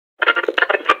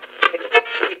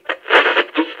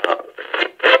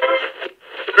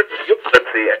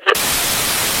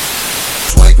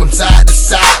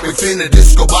finna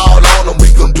disco ball on them,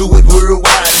 we gon' do it worldwide.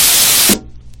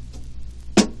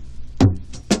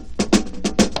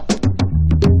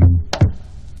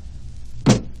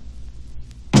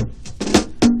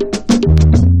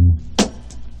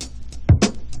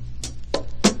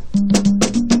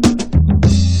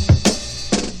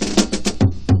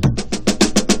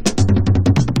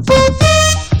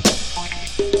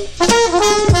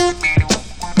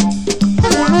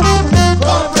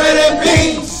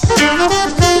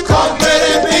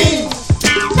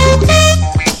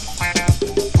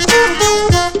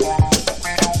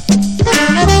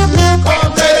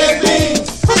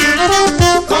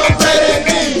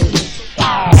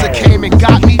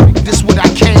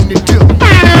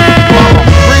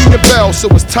 So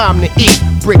it's time to eat.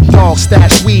 Brick dog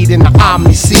stash weed in the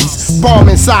Omni seats. Bomb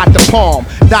inside the palm.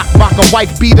 Doc rock a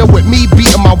wife beater with me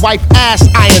beating my wife ass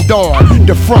ironed on.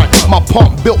 The front, my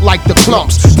pump built like the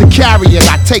clumps. To carry it,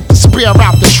 I take the spear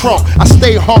out the trunk. I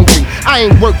stay hungry, I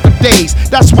ain't worked for days.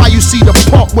 That's why you see the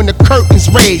pump when the curtains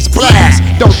raised. Blast,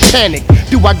 don't panic.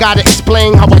 Do I gotta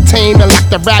explain how I tame and lock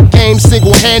the rap game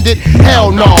single-handed? Hell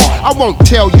no, I won't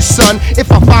tell you, son.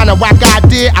 If I find a whack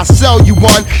idea, I'll sell you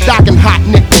one. Doc and Hot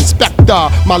Nick Inspector,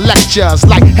 my lectures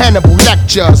like Hannibal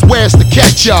lectures. Where's the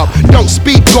ketchup? Don't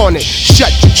speak on it,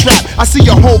 shut your trap. I see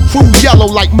your whole crew yellow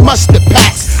like mustard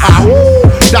packs.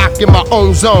 Doc in my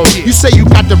own zone. You say you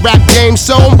got the rap game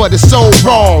sewn, but it's so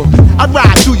wrong. I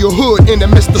ride through your hood in a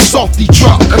Mr. Softy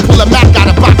truck and pull a Mac out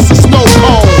of box of snow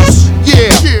cones.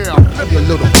 Yeah, you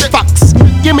little fucks,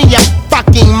 give me your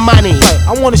fucking money.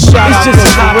 I wanna shout out,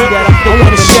 I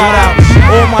wanna shout out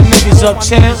all my niggas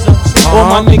uptown, all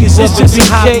my niggas up in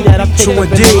BK, True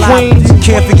indeed. Queens,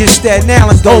 can't forget Staten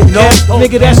Island, don't know.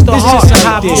 Nigga, that's the heart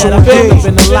right there. True indeed.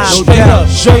 Straight up,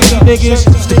 Jersey niggas,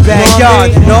 it's the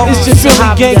backyard, you know. It's just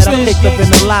Philly gangsters.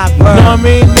 You know what I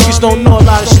mean? Niggas don't know a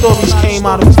lot of stories came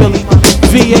out of Philly.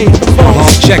 VA.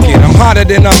 Check it, I'm hotter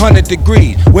than 100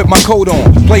 degrees with my coat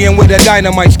on, playing with a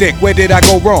dynamite stick. Where did I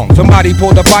go wrong? Somebody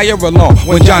pulled a fire alarm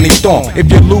when Johnny stormed. If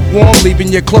you're lukewarm, leaving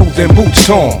your clothes and boots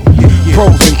torn.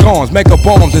 Pros and cons, make up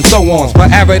bombs and so on. For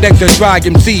avid extra dry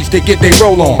MCs to get they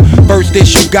roll on. First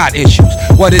issue got issues.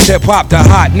 What is hip hop to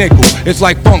hot nickel? It's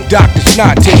like funk doctor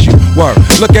snot tissue. Word,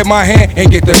 look at my hand and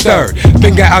get the third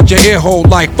finger out your ear hole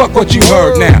like fuck what you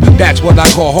heard now. That's what I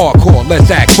call hardcore.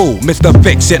 Let's act fool. Mr.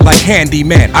 Fix It like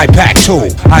handyman. I pack tool.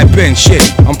 I've been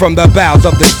shitty. I'm from the bowels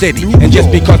of the city, and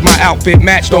just because my outfit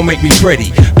match don't make me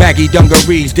pretty. Baggy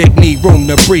dungarees, dick need room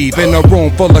to breathe. In a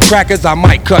room full of crackers, I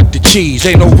might cut the cheese.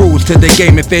 Ain't no rules to the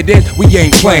game. If it is, we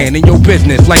ain't playing in your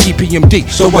business like EPMD.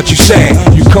 So what you saying?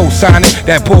 You co-signing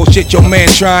that bullshit your man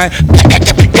trying?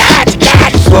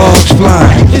 Bugs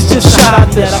flying. It's just shout out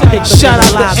that I picked shout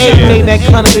out to everything that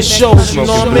kind of the shows, you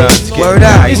know what I mean? Word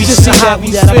out. It's just a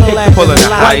hobby that I feel like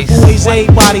white boys,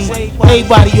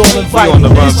 everybody on the fight.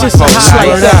 It's just a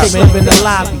hobby that I picked up in the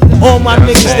lobby. All my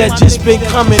niggas that just been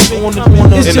coming on the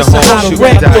it's just a hobby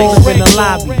rap dog in the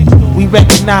lobby. We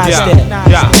recognize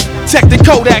that. Check the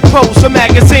Kodak pros for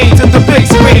magazines and the big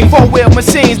screen. Four-wheel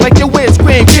machines like your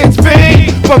windscreen gets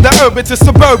big. From the urban to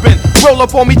suburban, roll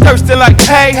up on me thirsty like,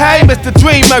 hey, Mr.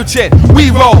 Dream Merchant.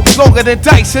 We roll longer than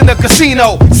dice in the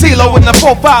casino. CeeLo in the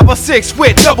 4, 5, or 6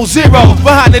 with 00.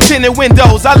 Behind the tinted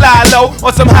windows, I lie low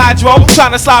on some hydro,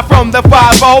 trying to slide from the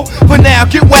 5-0. But now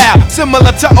get wild,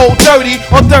 similar to Old Dirty.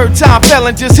 On third time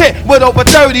felon just hit with over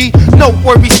 30. No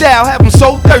worry style, have them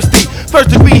so thirsty.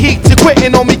 First degree heat, you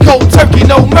quitting on me cold turkey,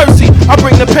 no mercy. I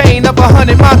bring the pain of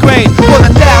 100 migraines for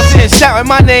 1,000, shouting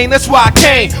my name, that's why I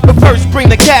came. But first bring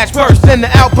the cash first, then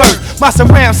the outburst. My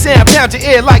surround sound pound your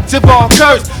ear like Javon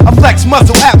Curse. I flex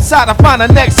muscle outside, I find the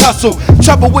next hustle.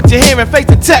 Trouble with your hearing, face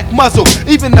the tech muzzle.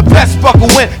 Even the best buckle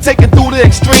when taking through the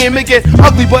extreme. It get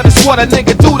ugly, but it's what a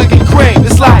nigga do to get cream.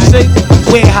 It's like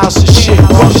warehouse and shit,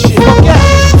 bro.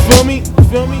 Feel me?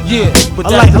 Yeah, but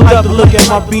I like to look at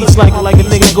my beats like a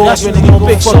nigga go up and gon'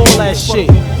 fix all that shit.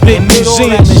 Big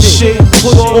museum and shit.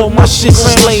 Put all my shit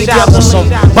slayed out on some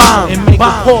bomb and make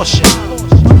a portion.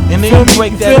 And then we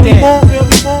break that down.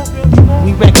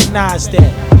 We recognize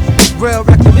that. Real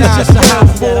recognize it's just a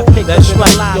hobby that I picked up in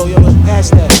the lobby. Yo, pass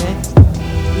that, man.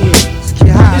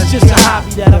 Yeah. It's just a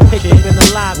hobby that I picked up in the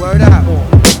lobby. Word out.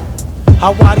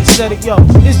 How Waddy said it, yo.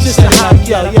 It's just a hobby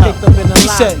that I picked up in the lobby. He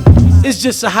said, it's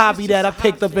just a hobby that I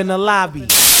picked up in the lobby.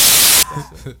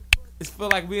 It feel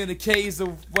like we in the caves of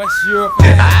West Europe. See,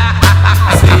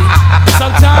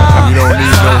 sometimes you don't need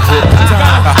no hooks. You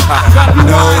gotta be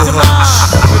wise to mind.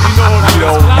 You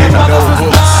don't need no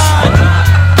hooks.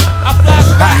 I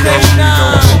flashback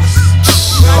now.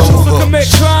 Used to commit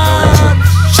crime.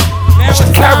 Now it's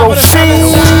Carol C.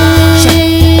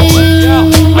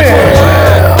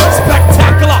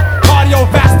 spectacular.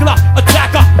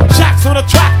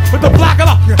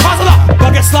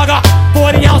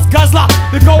 40-ounce guzzler.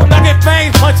 The gold nugget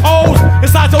veins punch holes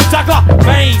inside your juggler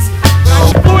veins.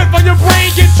 Fluid from your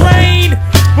brain get drained.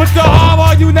 But the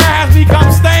horror you now has become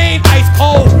stained. Ice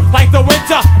cold like the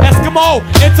winter. Eskimo,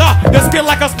 enter your skin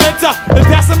like a splinter. The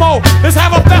decimal, let's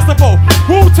have a festival.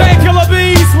 Wu-Tang Killer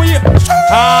Bees when you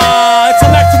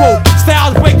intellectual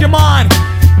styles break your mind.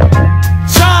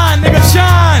 Shine, nigga,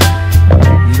 shine.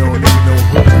 You don't need no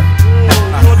hook.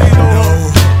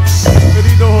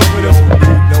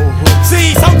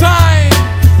 See, sometimes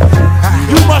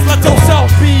you must let yourself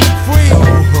be free.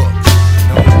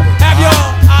 Have your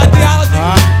ideology.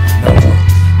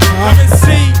 Come and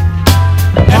see.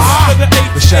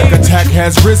 The Shack Attack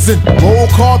has risen. Roll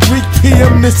call 3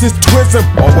 p.m. This is Twism.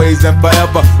 Always and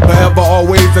forever, forever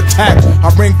always attack. I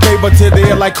bring favor to the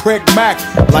air like Craig Mack.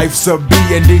 Life's a B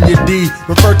and then your D.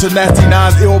 Refer to Nasty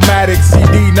Nine's Illmatic.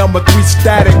 CD number 3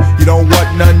 static. You don't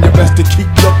want none, you best to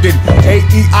keep looking.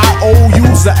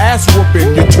 A-E-I-O-U's the ass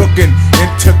whooping. You're trooking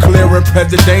into clear and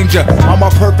present danger. I'm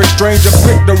a perfect stranger,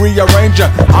 quick to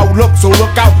rearranger. Outlook, so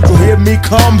look out, so here me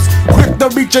comes. Quick to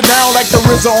beat you down like the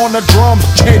RZA on the drums.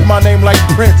 Change my name like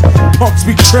Prince, punks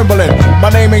be trembling. My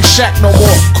name ain't Shaq no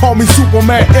more, call me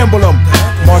Superman Emblem.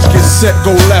 March, get set,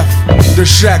 go left. The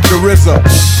Shaq, the RZA,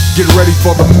 get ready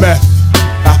for the meth.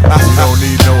 We don't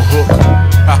need no hook.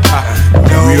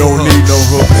 We don't need no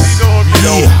hooks. We don't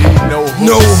need no hooks.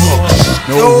 No hooks.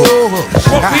 No hooks.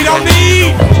 What we don't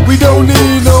need. We don't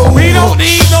need no hooks. We don't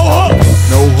need no hooks.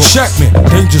 No hooks. Check me,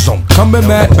 danger zone, coming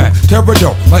mad back, terror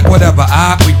dome, like whatever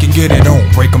we can get it on,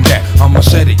 break them down, I'ma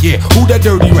set it, yeah, who that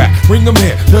dirty rat, bring them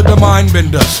here, to the mind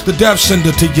bender, the death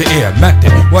sender to your ear,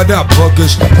 method, what up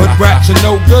boogers, hood rats and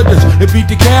no gooders, it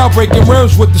beat the cow, breaking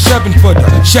rims with the 7-footer,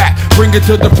 Shaq, bring it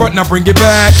to the front, now bring it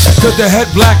back, to the head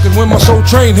black, and when my soul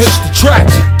train hits the track,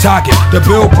 target, the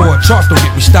billboard, charts don't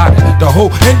get me started, the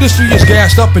whole industry is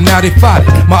gassed up and now they fight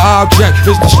it, my object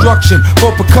is destruction,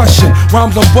 for percussion,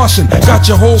 rhymes I'm busting,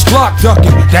 got your whole block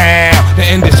ducking. Damn, the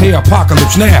end is here,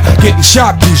 apocalypse now. Getting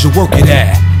shot, these will work it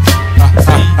out. What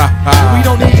we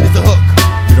don't need is a hook.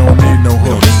 We don't need no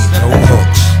hooks. No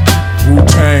hooks.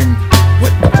 Wu-Tang.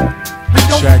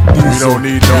 Shaq D. We don't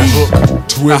need no hook.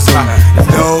 Twism.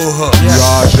 No hooks.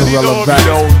 Yards irrelevant. We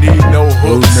don't need no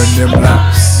hooks. Holding them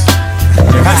laps.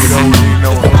 We don't need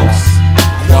no hooks.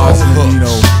 Quasinino.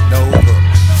 No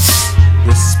hooks.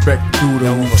 Respect through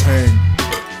the Wu-Tang.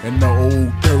 And the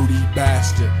old dirty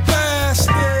bastard.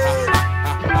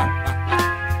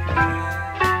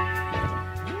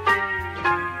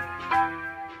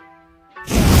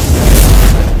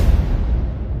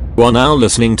 You are now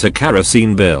listening to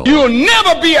Kerosene Bill. You'll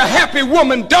never be a happy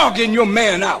woman dogging your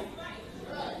man out.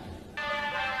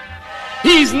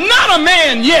 He's not a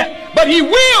man yet, but he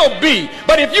will be.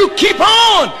 But if you keep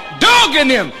on dogging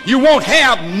him, you won't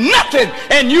have nothing,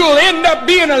 and you'll end up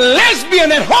being a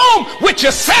lesbian at home with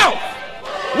yourself,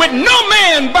 with no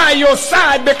man by your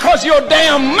side, because your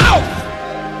damn mouth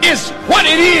is what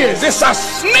it is. It's a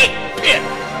snake pit,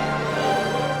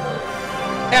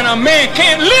 and a man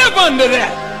can't live under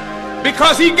that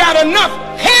because he got enough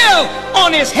hell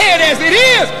on his head as it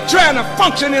is trying to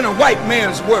function in a white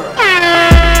man's world.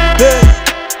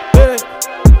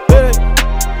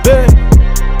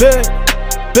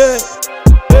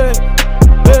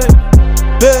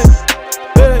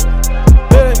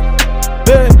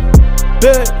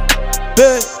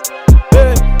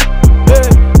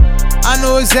 I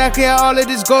know exactly how all of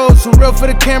this goes. So real for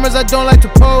the cameras, I don't like to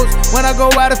pose. When I go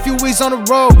out a few weeks on the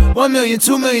road, 1 million,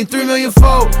 2 million, 3 million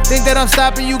fold. Think that I'm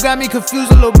stopping, you got me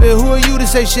confused a little bit. Who are you to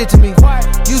say shit to me?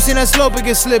 You seen that slope, it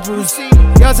get slippery.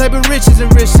 Y'all type of riches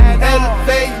and rich to me.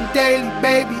 Elevating daily,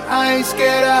 baby, I ain't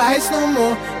scared of heights no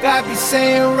more. God be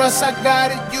saying, Russ, I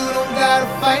got it, you don't gotta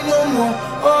fight no more.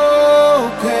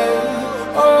 Okay,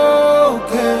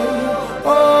 okay,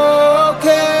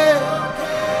 okay.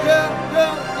 Yeah,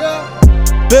 yeah, yeah.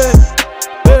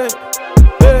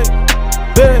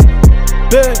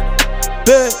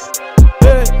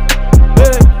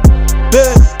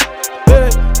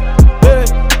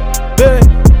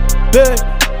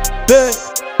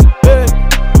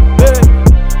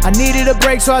 I needed a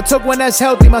break, so I took one that's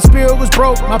healthy. My spirit was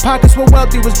broke, my pockets were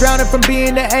wealthy. Was drowning from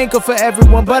being the anchor for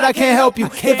everyone, but I can't help you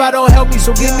if I don't help you.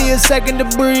 So give me a second to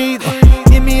breathe.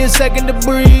 Give me a second to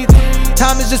breathe.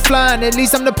 Time is just flying, at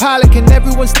least I'm the pilot. Can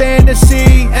everyone stand to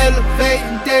see?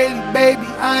 Elevating daily, baby,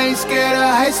 I ain't scared of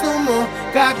heights no more.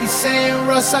 God be saying,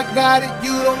 Russ, I got it,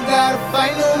 you don't gotta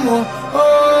fight no more.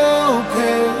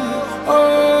 Okay,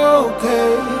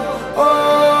 okay,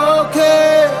 okay.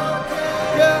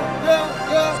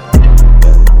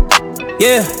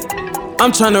 Yeah,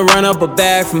 I'm tryna run up a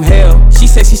bag from hell. She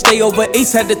said she stay over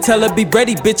east, had to tell her be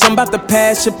ready, bitch, I'm about to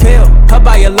pass Chappelle. Her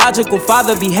biological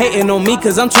father be hating on me,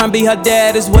 cause I'm tryna be her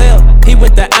dad as well. He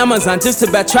went to Amazon just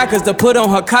to buy trackers to put on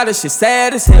her cottage, shit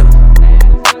sad as hell.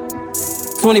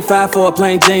 25 for a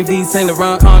plain Jane V, Saint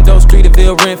Laurent, condo,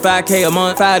 Streeterville, rent 5K a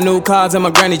month. 5 new cars in my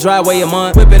granny driveway a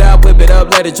month. Whip it up,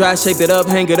 let it dry, shape it up,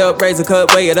 hang it up, raise a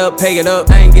cut, weigh it up, pay it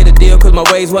up. I ain't get a deal cause my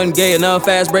ways wasn't gay enough.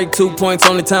 Fast break 2 points,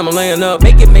 only time I'm laying up.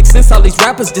 Make it make sense, all these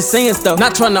rappers just saying stuff.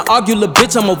 Not trying to argue, lil'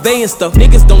 bitch, I'm obeying stuff.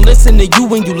 Niggas don't listen to you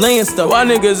when you laying stuff. Why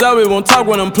niggas always won't talk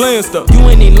when I'm playing stuff? You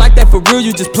ain't even like that for real,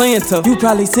 you just playing tough. You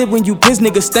probably sit when you piss,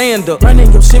 niggas stand up.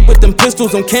 Running your shit with them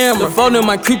pistols on camera. The phone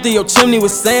might creep through your chimney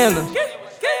with Santa.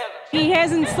 He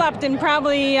hasn't slept in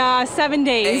probably 7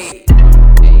 days.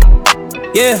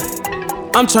 Yeah,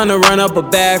 I'm tryna run up a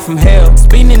bag from hell.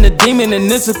 Speeding the demon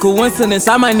and it's a coincidence.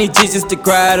 I might need Jesus to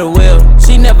cry the will.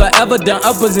 She never ever done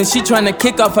uppers and she tryna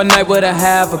kick off her night with a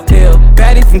half a pill.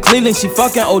 Patty from Cleveland, she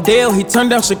fucking Odell. He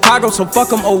turned down Chicago, so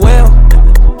fuck him, oh well.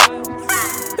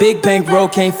 Big bank roll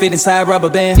can't fit inside rubber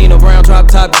band. Nino Brown drop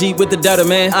top Jeep with the Dutter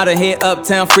man. Outta here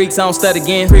uptown freaks, I don't stud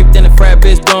again. Creeped in a frat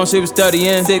bitch blowing, she was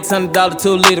studying. $600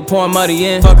 2 liter pouring muddy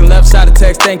in. Fucking left side of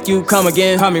text, thank you, come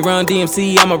again. Call me Run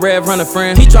DMC, I'm a Rev Runner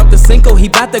friend. He dropped the Cinco, he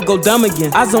bout to go dumb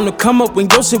again. I was on the come up when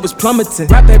your shit was plummeting.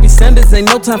 Rap Baby Sanders, ain't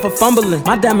no time for fumbling.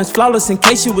 My diamonds flawless in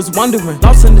case you was wondering.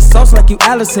 Lost in the sauce like you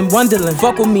Alice in Wonderland.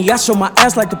 Fuck with me, I show my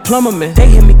ass like the plumber man. They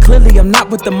hear me clearly, I'm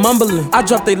not with the mumbling. I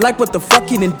drop they like what the fuck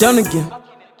he done done again.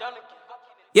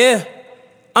 Yeah,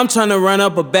 I'm tryna run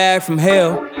up a bag from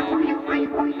hell.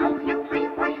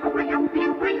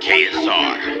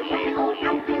 KSR.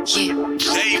 Yeah,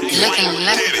 looking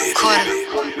like a quarter.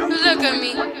 Look at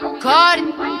me, caught it.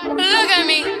 Look at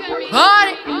me, caught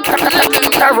it. Look at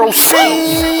me,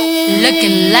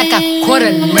 looking like a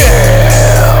quarter lick.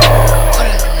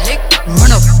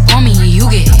 Run up on me, you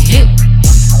get hit.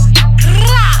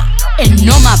 And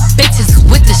all my bitches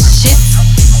with the shit.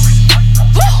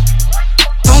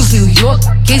 New York,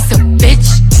 case a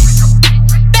bitch.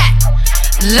 Back,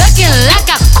 looking like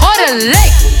I caught a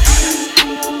lick.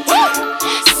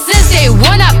 Since day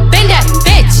one, I been that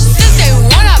bitch. Since day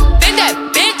one, I been that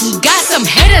bitch. Got some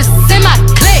hitters in my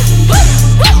clique.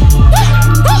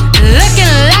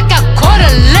 Looking like I caught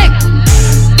a lick.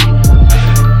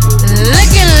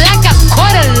 Looking like I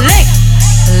caught a lick.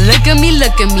 Look at me,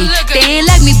 look at me. They ain't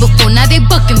like me before, now they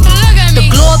booking me. The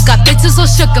glow up got bitches so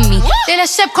shook at me. They that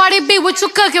chef Cardi B, what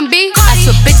you cooking, B? I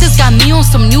swear bitches got me on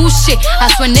some new shit. I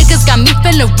swear niggas got me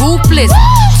feeling ruthless.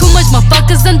 Too much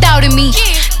motherfuckers done doubted me.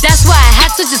 That's why I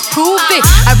had to just prove it.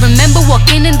 I remember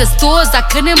walking in the stores, I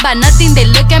couldn't buy nothing, they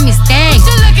look at me stank.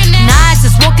 Nah, I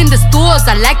just walk in the stores,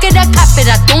 I like it, I cop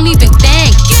it, I don't even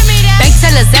think. Bank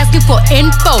tellers asking for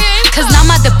info, cause now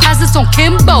my deposit's on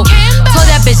Kimbo. Told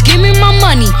that bitch, give me my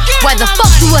money. Why the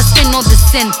fuck do I send all this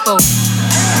info?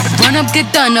 Run up, get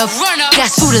done up.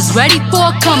 Got shooters ready for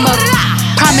a come up.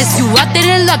 Promise you I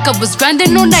didn't luck up. Was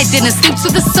grinding all night, didn't sleep till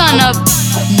the sun up.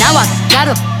 Now I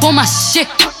gotta pull my shit.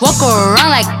 Walk around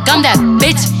like I'm that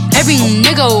bitch. Every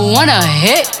nigga wanna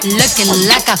hit. Looking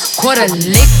like I caught a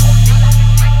lick.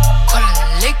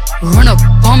 Run up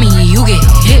on me, you get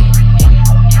hit.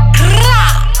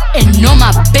 And all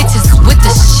my bitches with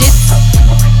the shit.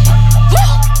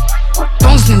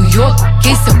 Bronx, New York,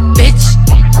 against a bitch.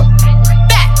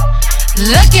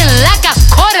 Looking like I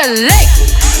caught a lick.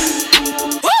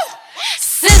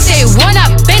 Since day one, I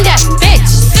been that bitch.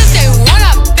 Since day one,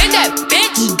 I been that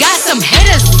bitch. Got some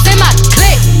hitters in my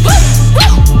clique.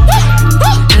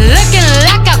 Looking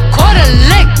like I caught a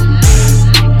lick.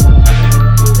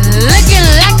 Looking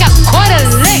like I caught a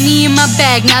lick. Me in my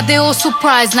bag, now they all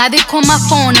surprised. Now they call my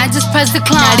phone, I just press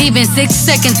decline. Not even 6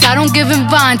 seconds, I don't give in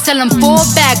vine. Tell them fall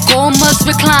back, all must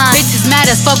recline. Bitches mad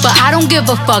as fuck, but I don't give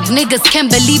a fuck. Niggas can't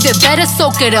believe it, better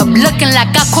soak it up. Looking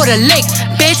like I caught a lick.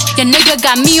 Bitch, your nigga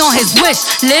got me on his wish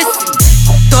list.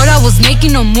 Thought I was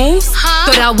making no moves.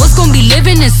 Thought I was gonna be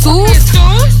living in suits.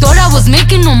 Thought I was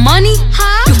making no money.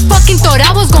 You fucking thought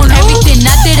I was gonna lose. Everything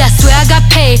I did, I swear I got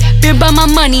paid. Been by my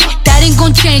money, that ain't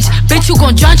gon' change. Bitch, you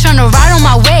gon' drown tryna ride on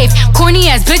my wave. Corny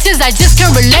ass bitches, I just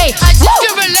can't relate.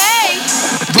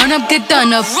 Run up, get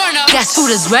done up. Got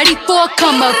shooters ready for a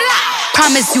come up.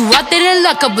 Promise you I didn't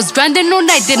luck up. Was grinding all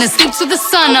night, didn't sleep till the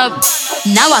sun up.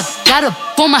 Now I gotta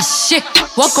pull my shit.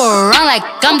 Walk around like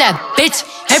I'm that bitch.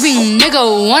 Every nigga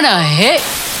wanna hit.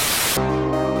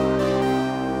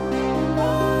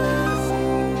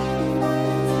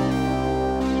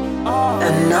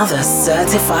 Another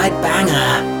certified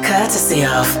banger, courtesy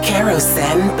of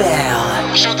Kerosene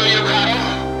Bill. Shout out to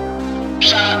Carter.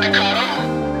 Shout out to Carter.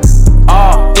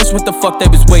 This what the fuck they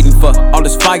was waiting for. All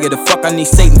this fire, the fuck I need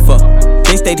Satan for.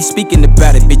 They steady speaking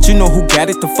about it, bitch, you know who got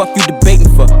it, the fuck you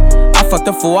debating for. I fucked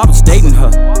up for I was dating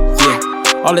her,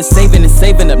 yeah. All that saving and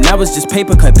saving up, now it's just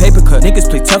paper cut, paper cut. Niggas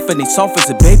play tough and they soft as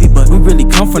a baby, but we really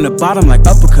come from the bottom like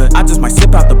uppercut. I just might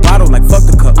sip out the bottle like fuck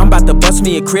the cup. I'm about to bust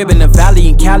me a crib in the valley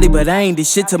in Cali, but I ain't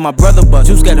this shit till my brother bust.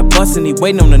 Juice got a bus and he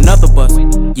waiting on another bus,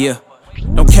 yeah.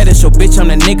 Don't care that's your bitch, I'm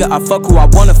the nigga, I fuck who I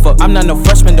wanna fuck. I'm not no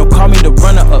freshman, don't call me the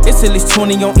runner up. It's at least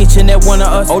 20 on each and every one of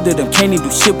us. Older them can't even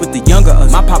do shit with the younger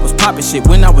us. My pop was poppin' shit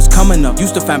when I was coming up.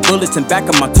 Used to find bullets in back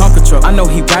of my Tonka truck. I know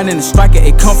he riding the striker,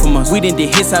 it come from us. We done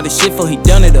did hits out of shit for he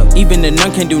done it up. Even the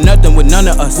nun can't do nothing with none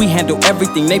of us. We handle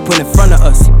everything they put in front of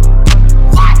us.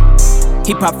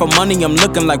 He pop for money, I'm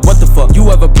looking like what the fuck. You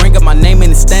ever bring up my name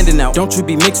and it's standing out. Don't you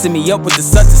be mixing me up with the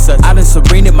such and such. I done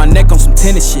serened my neck on some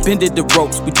tennis shit. Bended the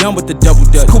ropes, we done with the double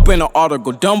dutch. Coupe in the auto,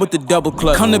 go done with the double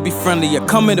clutch. Come to be friendly, yeah,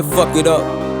 come in to fuck it up.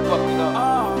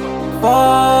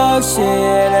 Fuck shit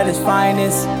at its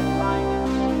finest.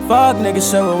 Fuck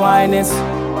niggas show whiness.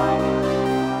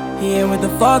 He ain't with the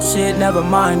fuck shit, never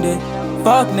mind it.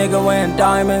 Fuck nigga wearing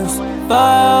diamonds.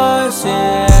 Fuck shit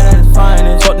at its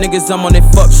finest. Fuck niggas, I'm on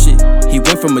that fuck shit. He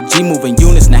went from a G moving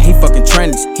units, now he fucking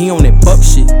trannies. He on that buck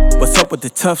shit. What's up with the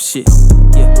tough shit?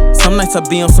 Yeah, some nights I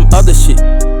be on some other shit.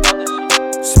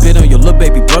 Spit on your little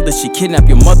baby brother shit, kidnap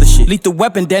your mother shit. Lethal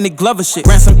weapon, Danny Glover shit.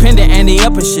 Ransom pendant, and he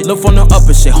up and shit. Look for no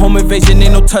upper shit. Home invasion,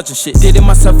 ain't no touching shit. Did it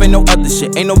myself, ain't no other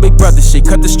shit. Ain't no big brother shit.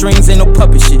 Cut the strings, ain't no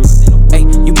puppet shit. Ay,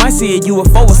 you might see a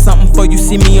UFO or something before you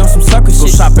see me on some sucker shit. Go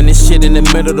shopping this shit in the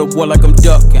middle of the war like I'm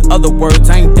duck. In other words,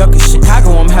 I ain't ducking shit.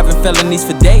 Chicago, I'm having felonies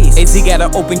for days. AZ got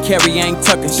an open carry, I ain't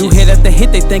tucking shit. Do hit after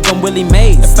hit, they think I'm Willie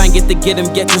Mays. If I ain't get to get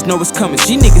him, get just know it's coming.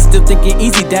 G niggas still thinking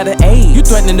easy, data age. You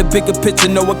threatening the bigger picture,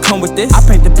 know what come with this. I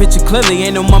paint the picture clearly,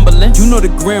 ain't no mumbling. You know the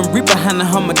Grim Reaper behind the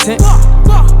Hummer tent.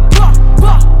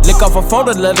 Lick off a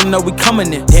photo, let them know we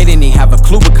coming in. They didn't even have a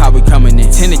clue what car we coming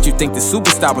in. Tenant, you think the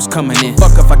superstar was coming in.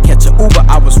 Fuck if I catch a Uber,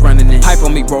 I was running in. Pipe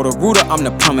on me, roll the rooter, I'm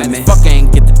the plumbing man. Fuck, I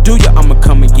ain't get to do ya, I'ma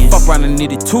come again. Fuck around and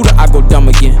need a tutor, I go dumb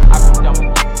again.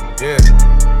 Yeah.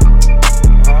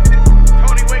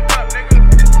 Tony, wake up,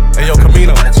 nigga. Hey, yo,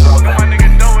 Camino.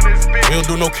 We don't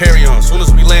do no carry-on. Soon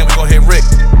as we land, we gon' hit Rick.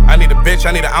 I need a bitch,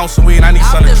 I need an ounce of weed, I need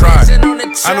something to try.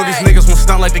 I know these niggas won't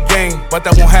stunt like the gang, but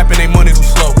that won't happen, they money too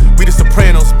slow. We the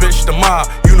Sopranos, bitch, the mob.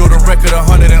 You know the record,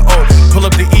 100 and 0. Pull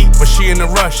up to eat, but she in the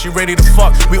rush, she ready to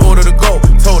fuck. We order to go.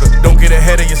 Told her, don't get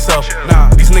ahead of yourself.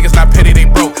 Nah, these niggas not petty, they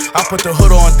broke. I put the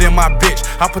hood on, then my bitch.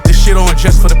 I put this shit on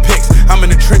just for the pics. I'm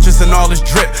in the trenches and all this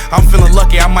drip. I'm feeling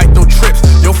lucky, I might throw trips.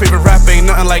 Your favorite rapper ain't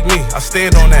nothing like me. I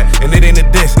stand on that, and it ain't a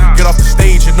diss. Get off the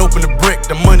stage and open the brick.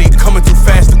 The money coming too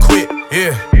fast to quit.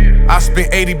 Yeah. I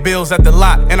spent 80 bills at the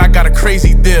lot, and I got a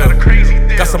crazy deal.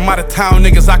 Got some out of town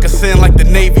niggas I can send like the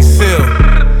Navy SEAL.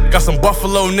 Got some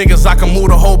Buffalo niggas I can move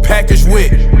the whole package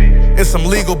with. And some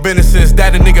legal businesses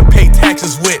that a nigga pay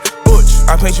taxes with. Butch,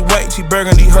 I paint you white, she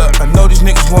burgundy, huh? I know these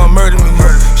niggas wanna murder me,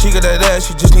 huh? She got that ass,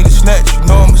 she just need a snatch. You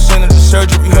know I'ma send her to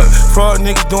surgery, huh? Fraud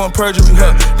niggas doing perjury,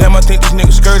 huh? Damn, I think these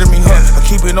niggas skirted me, huh? I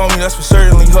keep it on me, that's for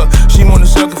certainly, huh? She wanna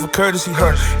sucker for courtesy,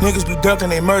 huh? Niggas be ducking,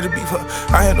 they murder beef, huh?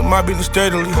 I handle my business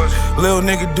sturdily, huh? Lil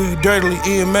nigga do you dirtily.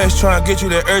 EMS tryna get you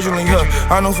there urgently, huh?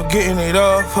 I know for getting it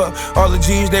off, huh? All the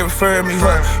G's, they refer me,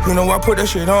 huh? You know I put that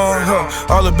shit on,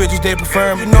 huh? All the bitches, they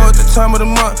prefer me. You know at the time of the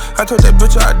month, I told that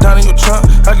bitch I down in your trunk.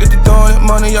 I get to throwing that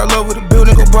money all over the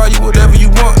building, go buy you whatever you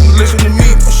want. You listen to me,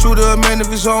 a shooter, a man of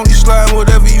his own, you slide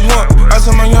whatever you want. I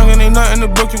tell my youngin' ain't nothing to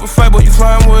book, you can fight, but you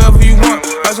flying wherever you want.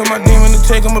 I tell my demon to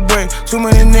take him a break. Too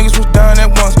many niggas was dying at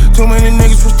once. Too many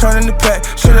niggas was turning the pack.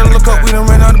 Shit, I look up, we done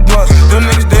ran out of blunts. Them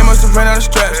niggas, they must have ran out of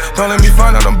straps. Don't let me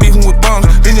find out I'm beefing with bums.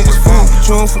 These niggas food,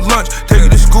 chewing for lunch. Take you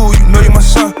to school, you know you my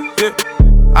son. Yeah.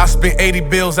 I spent 80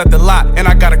 bills at the lot, and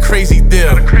I got a crazy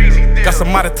deal. Got some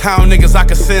out of town niggas I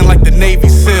can send like the Navy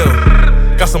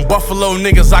SEAL. Got some Buffalo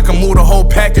niggas I can move the whole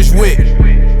package with.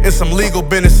 And some legal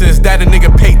businesses that a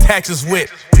nigga pay taxes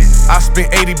with. I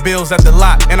spent 80 bills at the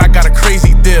lot, and I got a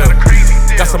crazy deal.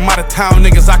 Got some out of town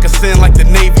niggas I can send like the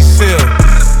Navy SEAL.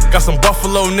 Got some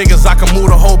Buffalo niggas I can move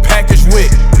the whole package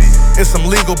with. And some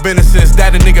legal businesses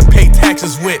that a nigga pay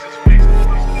taxes with.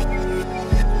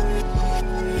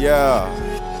 Yeah.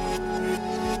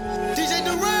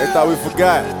 They thought we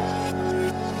forgot.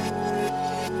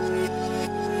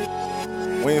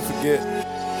 We ain't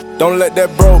forget. Don't let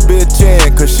that broke bitch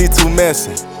in, cause she too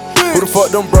messy. Who the fuck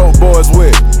them broke boys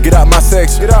with? Get out my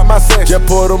section. Get out my section. Just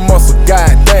pull the muscle,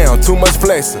 goddamn, too much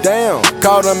flexing. Damn.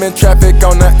 Caught them in traffic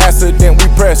on the accident, we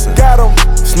pressin'. Got them.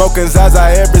 Smoking Zaza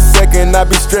every second, I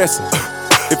be stressing.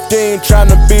 If you ain't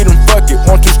tryna beat them, fuck it,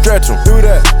 won't you stress? stretch them. Do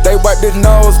that. They wipe their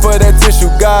nose for that tissue,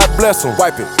 God bless them.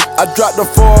 Wipe it. I dropped the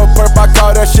 4 perp, I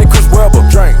call that shit Chris Webber.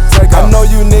 Drink, take I know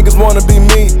you niggas wanna be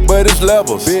me, but it's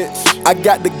levels. Bitch, I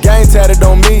got the game tatted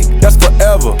on me, that's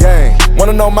forever. Gang.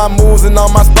 Wanna know my moves and all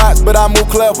my spots, but I move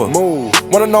clever. Move.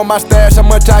 Wanna know my stash, how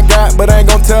much I got, but I ain't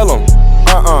gon' tell them.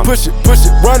 Push it,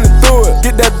 running through it,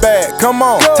 get that bag, come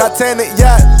on. Go. Titanic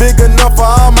yacht, big enough for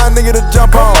all my niggas to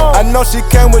jump on. I know she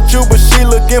came with you, but she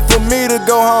looking for me to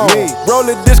go home. Me. Roll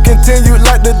it discontinued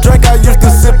like the drink I used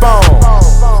to sip on.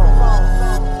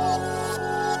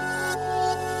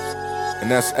 And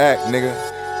that's act, nigga.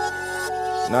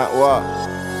 Not WAP.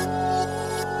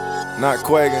 Not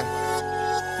Quagan.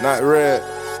 Not Red.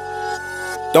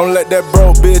 Don't let that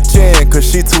broke bitch in, cause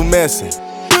she too messy.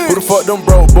 Who the fuck them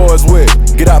broke boys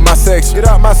with? Get out my section. Get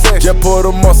out my section. Just pull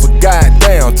the muscle,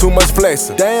 goddamn, too much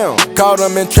flexing. Damn. Caught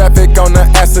them in traffic on the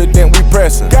accident, we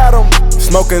pressin'. Got them.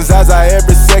 Smoking Zaza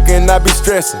every second, I be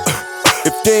stressin'.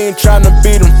 If they ain't tryna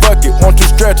beat them, fuck it, won't you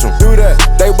stretch them? Do that.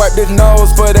 They wipe their nose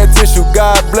for that tissue,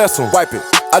 God bless them. Wipe it.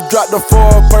 I dropped the 4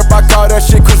 perp, I call that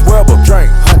shit Chris Webber.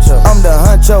 Drink. Huncho. I'm the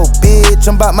huncho, bitch,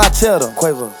 I'm about my cheddar.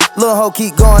 Quavo. Lil' hoe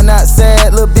keep going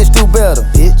outside, lil' bitch do better.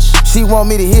 Bitch. She want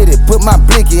me to hit it, put my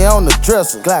blicky on the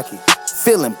dresser. Glocky.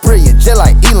 Feeling brilliant, just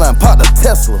like Elon, pop the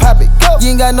Tesla. Pop it, go. You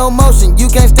ain't got no motion, you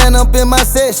can't stand up in my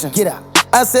session. Get out.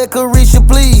 I said Carisha,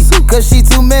 please, cause she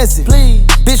too messy. Please.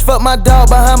 Bitch, fuck my dog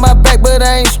behind my back, but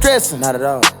I ain't stressing. Not at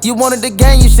all. You wanted the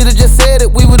game, you should've just said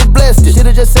it, we would've blessed it.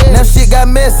 Should've just said it. Now shit got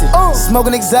messy.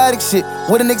 Smoking exotic shit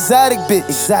with an exotic bitch.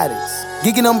 Exotics.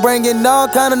 Geeking, I'm bringing all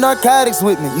kind of narcotics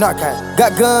with me. Narcotics.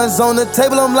 Got guns on the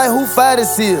table, I'm like, who fired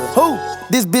this here? Who?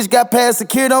 This bitch got past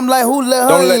security, I'm like, who let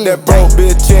her in? Don't let that broke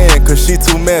bitch in, cause she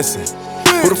too messy.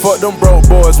 Who the fuck them broke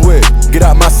boys with? Get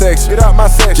out my section. Get out my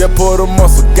section. Just pull the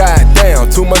muscle, goddamn,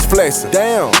 too much flexing.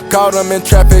 Damn. Caught them in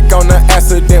traffic on the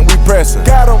accident, we pressin'.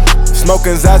 Got them.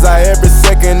 Smoking Zaza every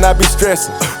second, I be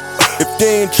stressin'. If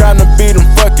they ain't tryna beat them,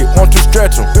 fuck it, won't you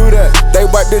stretch them? Do that. They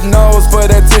wipe their nose for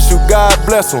that tissue, God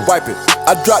bless them. Wipe it.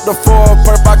 I dropped the 4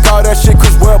 perp, I call that shit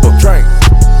Chris Webber. Drink.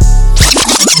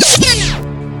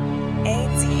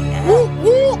 Woo,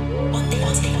 woo.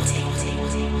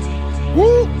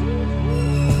 Woo.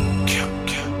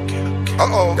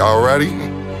 Uh-oh. Y'all ready?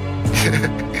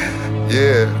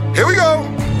 Yeah. Here we go.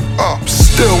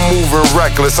 Still moving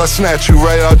reckless. I snatch you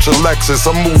right out your Lexus.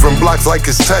 I'm moving blocks like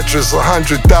it's Tetris.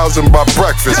 100,000 by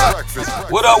breakfast. Yeah.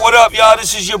 What up, y'all?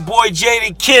 This is your boy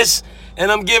Jadakiss,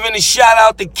 and I'm giving a shout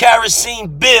out to Kerosene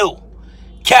Bill.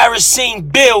 Kerosene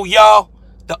Bill, y'all.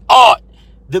 The art,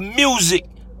 the music,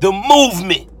 the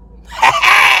movement.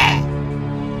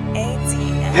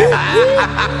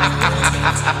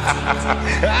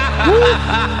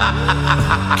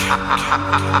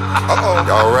 Uh-oh,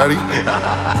 y'all ready?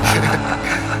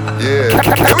 Yeah.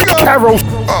 Here we go.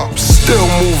 Still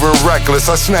moving reckless.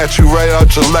 I snatch you right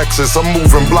out your Lexus. I'm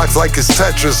moving blocks like it's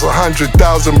Tetris.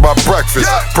 100,000 by breakfast.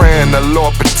 Praying the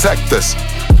Lord protect us.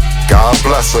 God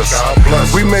bless us.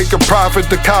 We make a profit,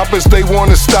 the coppers, they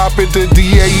wanna stop it. The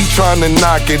DA, he tryna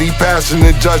knock it, he passing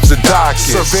the judge the docket.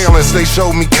 Surveillance, they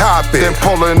show me cop it, then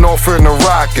pulling off in the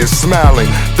rocket, smiling.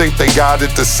 Think they got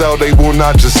it to sell, they will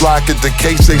not just lock it. The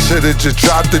case, they should've just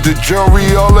dropped it. The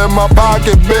jury all in my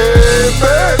pocket, baby.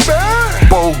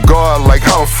 Bogart like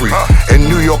Humphrey. In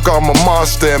New York, I'm a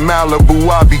monster. In Malibu,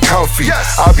 I be comfy.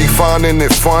 I be finding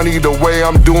it funny the way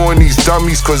I'm doing these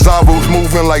dummies, cause I was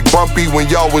moving like Bumpy when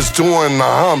y'all was doing the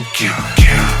humpy.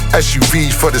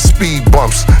 SUVs for the speed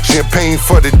bumps, champagne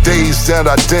for the days that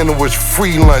our dinner was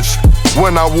free lunch.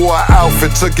 When I wore an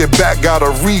outfit, took it back, got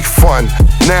a refund.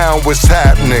 Now what's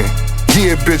happening?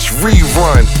 Yeah, bitch,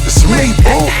 rerun. It's me,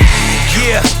 boo.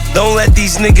 Yeah, don't let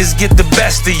these niggas get the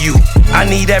best of you. I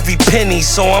need every penny,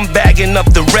 so I'm bagging up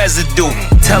the residue.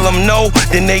 Tell them no,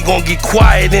 then they gon' get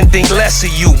quiet and think less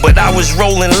of you. But I was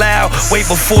rolling loud way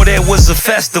before there was a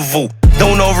festival.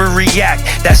 Don't overreact,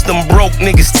 that's them broke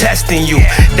niggas testing you.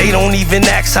 They don't even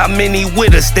ask how many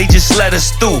with us, they just let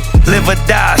us through. Live or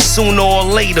die, sooner or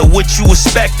later, what you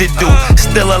expect to do?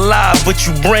 Still alive, but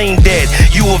you brain dead,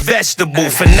 you a vegetable.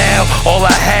 For now, all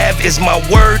I have is my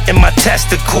word and my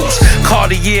testicles.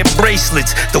 Cartier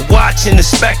bracelets, the watch and the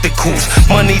spectacles.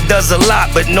 Money does a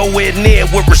lot, but nowhere near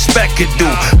what respect could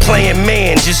do. Playing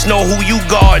man, just know who you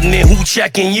guarding and who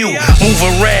checking you. Move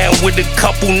around with a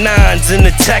couple nines and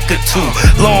a tech or two.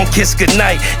 Long kiss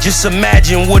goodnight, just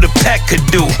imagine what a pet could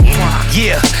do.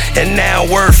 Yeah, and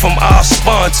now word from our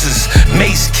sponsors,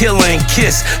 Mace, Killer, and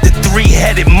Kiss, the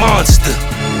three-headed monster.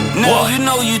 Now you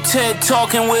know you TED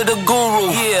talking with a guru.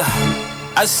 Yeah.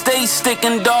 I stay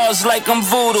sticking doors like I'm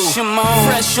voodoo.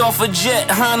 Fresh off a jet,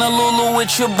 Honolulu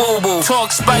with your boo-boo.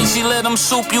 Talk spicy, let them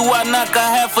soup you. I knock a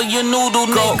half of your noodle,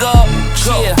 nigga.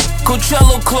 Yeah,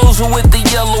 Coachella closing with the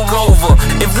yellow Rover.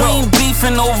 If we ain't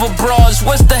beefing over bras,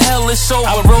 what's the hell is over?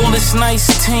 I roll this nice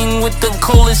ting with the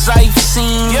coldest I've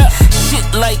seen. Yeah, shit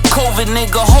like COVID,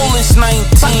 nigga, hold this 19.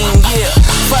 Yeah,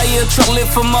 fire truck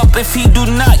lift him up if he do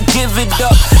not give it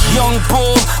up. Young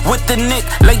bull with the nick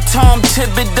like Tom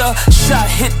Thibodeau. Shot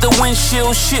hit the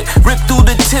windshield, shit rip through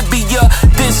the tibia.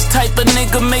 This type of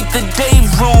nigga make the day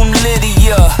room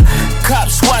Lydia.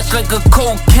 Cops watch like a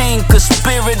cocaine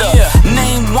conspirator.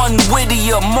 Name one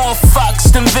Whittier, more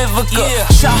Fox than Vivica.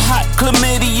 Shot hot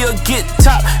chlamydia, get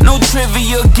top, no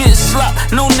trivia. Get slop,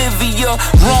 no Nivea.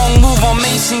 Wrong move on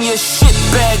Mason, your shit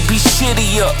bag be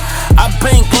shittier. I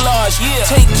bank large,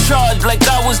 take charge like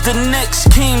I was the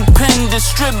next kingpin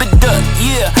distributor.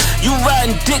 Yeah, you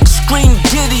riding dick, scream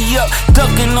giddy up,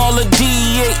 ducking all the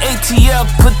DEA, ATF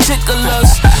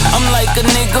particulars. I'm like a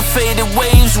nigga faded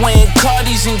waves, wearing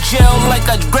Cardis in jail like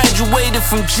I graduated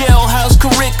from jailhouse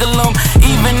curriculum.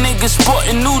 Even niggas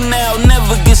sporting new now,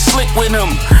 never get slick with them.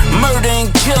 Murder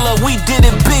and killer, we did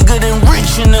it bigger than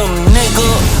rich in them, nigga.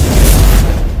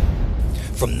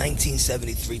 From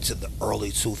 1973 to the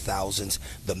early 2000s,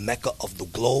 the Mecca of the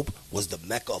globe was the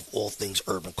Mecca of all things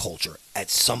urban culture. At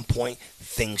some point,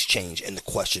 things change, and the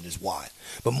question is why.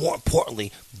 But more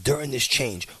importantly, during this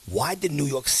change, why did New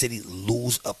York City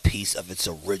lose a piece of its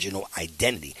original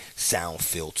identity? Sound,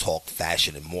 feel, talk,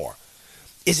 fashion, and more.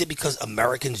 Is it because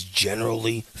Americans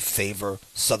generally favor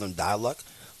Southern dialect?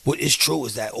 What is true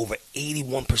is that over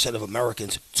 81% of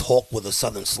Americans talk with a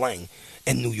Southern slang,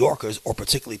 and New Yorkers, or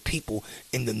particularly people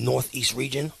in the Northeast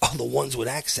region, are the ones with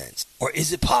accents. Or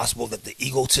is it possible that the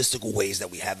egotistical ways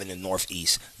that we have in the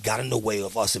Northeast got in the way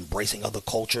of us embracing other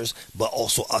cultures, but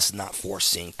also us not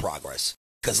foreseeing progress?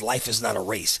 Because life is not a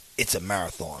race, it's a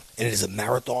marathon. And it is a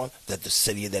marathon that the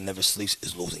city that never sleeps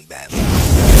is losing badly.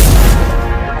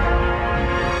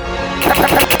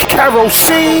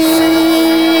 Kerosene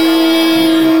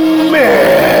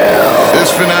Mill.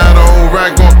 This finna have the whole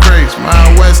rack going crazy. My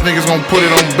West niggas gon' put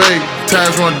it on bait.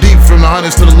 Ties run deep from the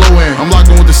hundreds to the low end. I'm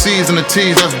locking with the C's and the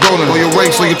T's, that's rolling. On your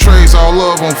wakes, on your trays, all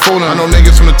love on phone. I know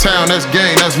niggas from the town, that's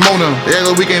gang, that's Mona. Yeah,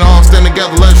 we can't all stand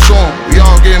together, let's show 'em. We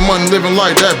all getting money, living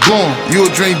life, that blowin'. You'll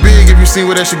dream big if you see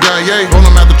where that shit got, yay. Roll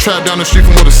 'em out the trap down the street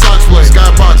from where the socks play.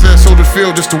 Skybox, that Soldier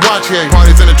Field just to watch, yay.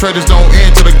 Parties in the trenches don't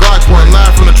end till the Glocks work.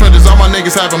 Live from the trenches, all my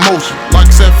niggas have emotion. Like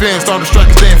I said, fans start to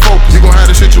strike and stay in focus. You gon' have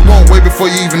the shit you want way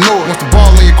before you even know it. Once the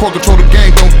ball in your court, control the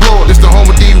game, don't blow it. It's the home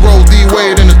of D-Rose,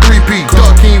 D-Wade, and the 3P.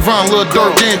 Duck, King Von, Lil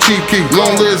Durk, and Chief Keef.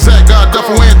 Long live Zach, God,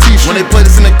 Duffel, and T-Shirt. When they play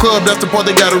this in the club, that's the part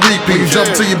they gotta repeat. When you jump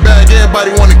into your bag, everybody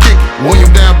wanna kick it. When you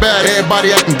down bad,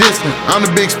 everybody acting distant. I'm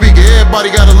the big speaker, everybody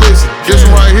gotta listen. This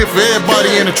one right here for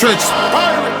everybody in the trenches.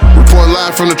 Report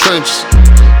live from the trenches.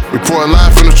 Report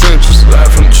live from the trenches.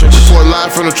 Live from the trenches. Report live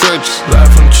from the trenches.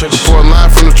 Live from the trenches. Report live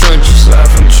from the trenches. Live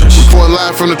from the trenches. Report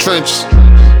live from the trenches.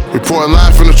 Report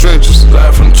live from the trenches.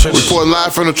 Live from the trenches. Report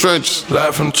live from the trenches.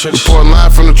 Live from the trenches. Report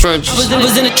live from the trenches. I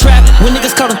was in the trap when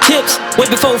niggas called them tips.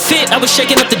 Way before fit, I was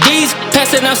shaking up the D's.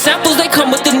 Passing out samples, they come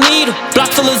with the needle.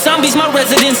 Block full of zombies, my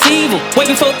residence evil.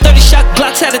 Way before 30 shot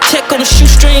Glocks, had a check on a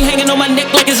shoestring hanging on my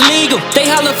neck like it's legal.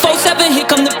 They holler 4-7, here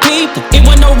come the people. It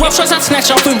wasn't no rough shots, I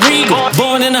snatch off in Regal.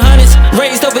 Born in the hundreds,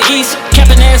 raised over east.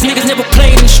 Capping ass niggas never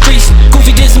played in the streets.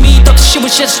 Goofy dissed me, thought the shit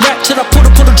was just rap. Till I pull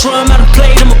a drum out and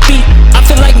played him a beat. I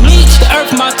feel like Bleach, the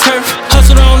earth my turf.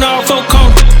 Hustled on all 4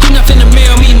 corners. You not finna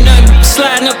mail me nothing.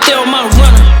 Sliding up there on my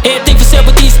runner. Everything for sale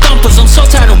with these thumpers. I'm so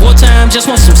tired of wartime, just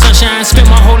want some sunshine. Spent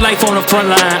my whole life on the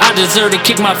front line. I deserve to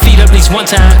kick my feet up at least one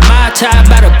time. My tie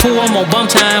by the pool, I'm on bum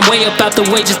time. Way up out the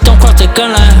way, just don't cross the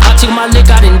gun line. I took my lick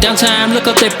out in downtime. Look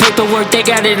up their paperwork, they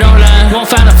got it online. Won't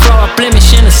find a flaw, a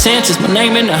blemish in the sentence. My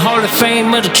name in the Hall of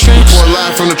Fame of the trenches. Report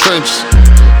live from the trenches.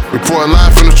 Report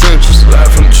live from the trenches.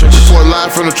 Live from the trenches. Report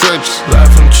live from the trenches.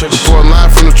 Live from the trenches. Report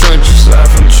live from the trenches. Live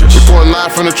from the trenches. Report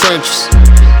live from the trenches.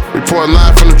 Report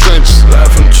live from the trenches.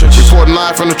 Live from the trenches. Report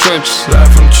live from the trenches.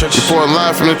 Live from the trenches. Report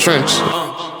live from the trenches.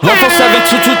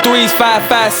 147-223s,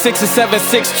 556 and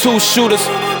 762 shooters.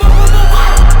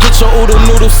 Hit your oodle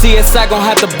noodle, CSI gon'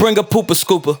 have to bring a pooper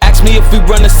scooper. Ask me if we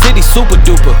run the city super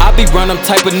duper. I be run them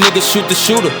type of niggas shoot the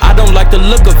shooter. I don't like the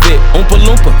look of it, oompa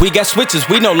loompa. We got switches,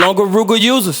 we no longer Ruger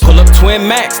users. Pull up Twin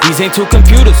Max, these ain't 2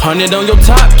 computers. 100 on your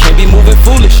top, can't be moving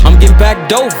foolish. I'm getting back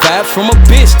dope, vibes from a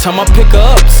bitch. Time I pick her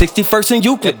up, 61st and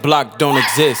Euclid. Block don't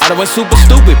exist. I done went super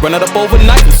stupid, run it up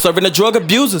overnight and serving the drug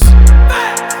abusers.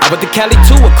 I Went to Cali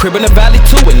too, a crib in the valley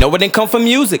too. And no, it didn't come from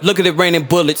music. Look at it raining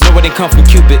bullets, no, it didn't come from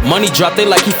Cupid. Money dropped, they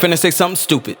like he finna say something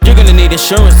stupid. You're gonna need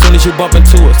insurance soon as you bump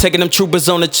into her. Taking them troopers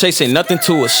on the chase, ain't nothing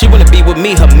to her. She wanna be with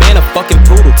me, her man a fucking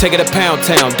poodle. Take her to Pound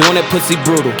Town, doing that pussy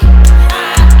brutal.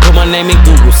 Put my name in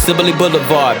Google, Sibley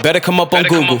Boulevard, better come up on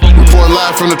Google. Report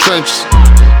live from the trenches.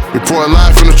 Report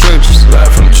live from the trenches.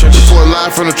 Live from the trenches. Report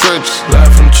live from the trenches.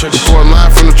 Live from the trenches. Report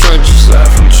live from the trenches. Live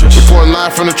from the trenches. Report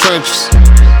live from the trenches.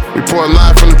 Report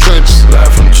live from the trenches.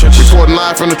 Live from the trenches. Report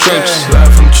live from the trenches.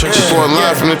 Live from the trenches. Report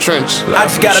live from the trenches.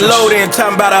 I just got a load in,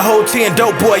 talking about a whole 10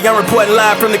 dope boy. I'm reporting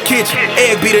live from the kitchen.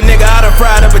 Egg beat a nigga, I done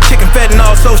fried up a chicken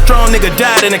fentanyl so strong, nigga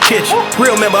died in the kitchen.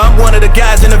 Real member, I'm one of the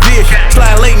guys in the vision.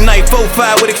 Slide late night,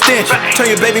 4-5 with extension.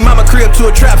 Turn your baby mama crib to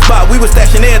a trap spot. We was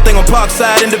stashing everything on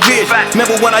Parkside in the Division.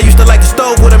 Remember when I used to like the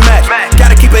stove with a match?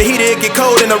 Gotta keep it heated, it get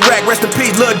cold in the rack. Rest in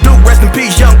peace, Lil Duke, rest in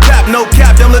peace, Young Cap. No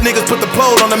cap, them little niggas put the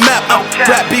pole on the map.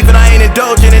 Rap beef and I ain't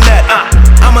indulging in that.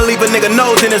 I'ma leave a nigga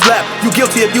nose in his lap. You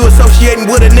guilty if you associating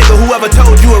with a nigga. Whoever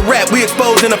told you a rap, we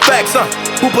exposing the facts,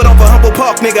 Who put on for Humble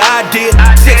Park, nigga, I did.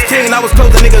 16, I was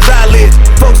closing niggas' eyelids.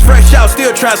 Folks fresh out,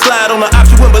 still trying to slide on the ops.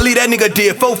 You wouldn't believe that nigga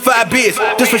did 4-5 bids.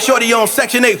 Just for shorty on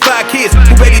Section 8, 5 kids.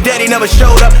 Who baby daddy never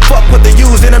showed up. Fuck with the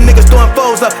U's and them niggas throwing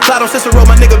foes up. Slide on Cicero,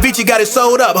 my nigga Vici got it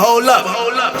sold up. Hold up.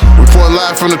 Report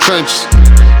live from the trenches.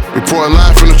 Report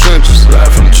live from the trenches.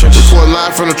 Live from the trenches. Report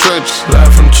live from the trenches.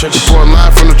 Live from the trenches. Report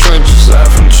live from the trenches.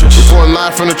 Live from the trenches. Report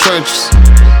live from the trenches.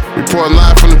 Report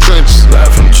live from the trenches.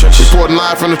 Live from the trenches. Report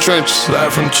live from the trenches.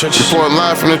 Live from the trenches. Report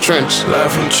live from the trenches.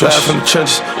 Live from the trenches. Live from the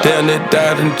trenches. Down there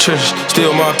died in the trenches.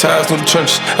 Still my ties through the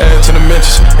trenches. Add to the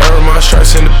mentions. Earn my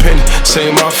stripes independent.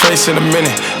 Save my face in a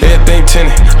minute. Everything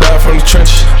tinted. Live from the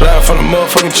trenches. Live from the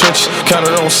motherfucking trenches.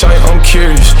 Count it on sight, I'm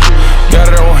curious.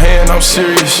 Got it on hand, I'm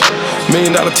serious. $1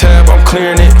 million tab, I'm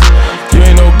clearing it. You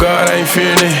ain't no God, I ain't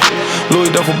fearing it. Louis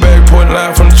duffel bag, reporting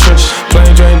live from the trenches. Plain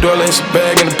drain door, lace a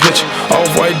bag in the picture.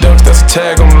 Off-white ducks, that's a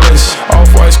tag on the latest.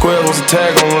 Off-white square was a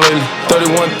tag on the lately.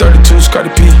 31, 32,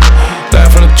 Scotty P. Live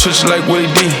from the trenches like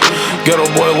Willie D. Ghetto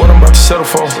boy, what I'm about to settle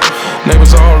for.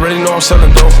 Neighbors already know I'm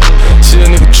selling dope. See a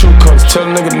nigga true colors, tell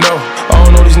a nigga no. I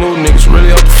don't know these new niggas,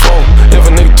 really out the phone. If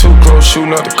a nigga too close,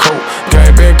 shooting out the coat.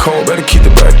 Gang been cold, better keep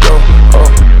the back door.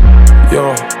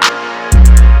 Yo.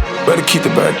 Better keep the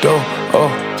back door.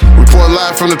 Report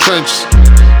live from the trenches.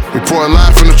 Report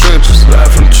live from the trenches.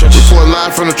 Live from the trenches. Report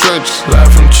live from the trenches.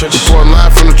 Live from the trenches. Report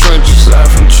live from the trenches. Live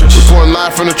from the trenches. Report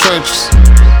live from the trenches.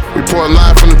 Report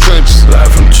live from the trenches.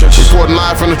 Live from the trenches. Report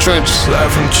live from the trenches.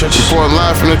 Live from the trenches. Report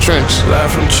live from the trenches.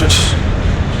 Live from the trenches.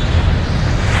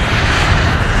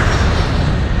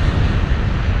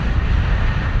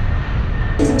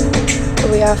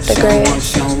 We off the grid.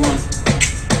 She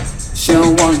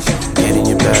don't want you. Get in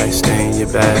your bag, stay in your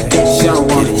bag. She don't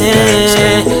want you. Get in your bag,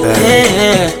 stay in your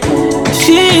bag.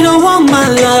 She don't want my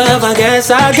love, I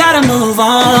guess I gotta move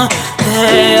on.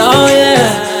 Hey, oh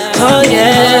yeah, oh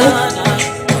yeah.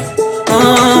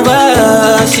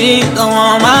 But she don't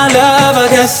want my love, I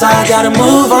guess I gotta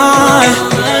move on.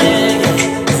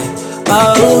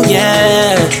 Oh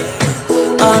yeah,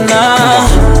 oh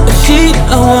no. If she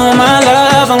don't want my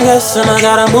love, I'm guessing I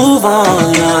gotta move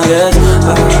on.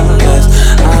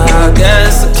 I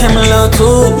guess I came a little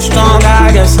too strong, I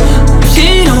guess. If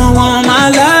she don't want my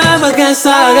love, I guess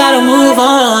I gotta move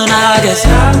on, I guess.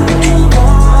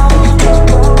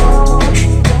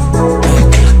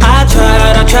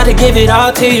 I tried to give it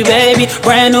all to you, baby.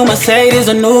 Brand new Mercedes,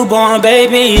 a newborn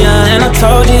baby, yeah. And I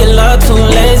told you your love too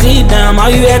lazy, damn. All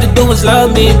you had to do was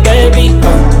love me, baby.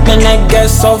 And that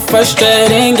gets so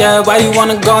frustrating, yeah. Why you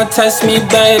wanna go and test me,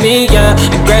 baby, yeah.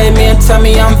 You grade me and tell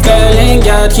me I'm failing,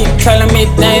 yeah. Keep telling me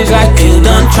things like you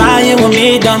done trying with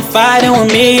me, done fighting with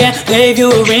me, yeah. Gave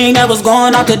you a ring that was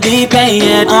going off the deep end,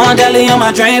 yeah. On daily on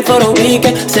my drain for the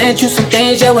weekend. Sent you some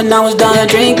things, yeah, when I was done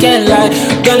drinking. Like,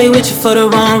 girlie with you for the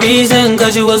wrong reason,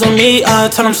 cause you was with me,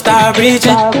 told him stop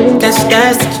reaching. Guess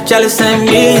that you're jealous of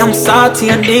me. I'm salty,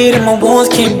 I need it, my wounds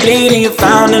keep bleeding. You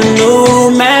found a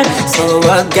new man, so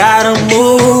I gotta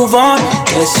move on.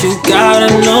 Guess you got a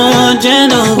new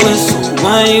agenda with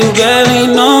someone you barely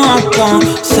know. I'm gon'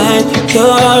 say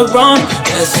you're wrong.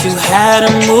 Guess you had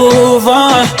to move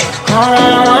on.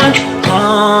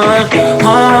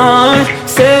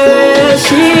 Said if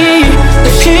she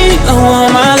don't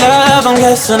want my love, I'm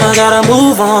guessing I gotta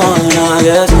move on. I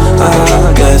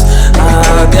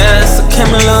guess I came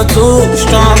a little too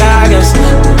strong. I guess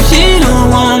if she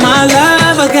don't want my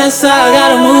love, I guess I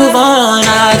gotta move on.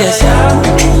 I guess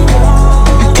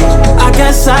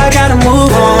I gotta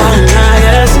move on. I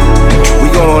guess we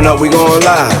going up, we going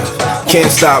live.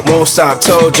 Can't stop, won't stop,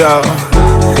 told y'all.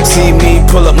 See me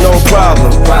pull up, no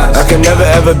problem. I can never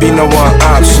ever be no one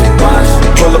option.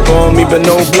 Pull up on me, but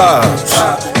no blobs.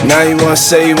 Now you wanna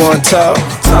say you wanna talk.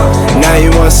 Now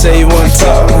you wanna say you wanna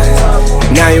talk.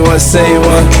 Now you wanna say you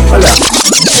wanna. Hold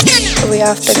up. We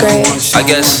off the grid. I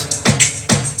guess.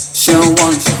 She don't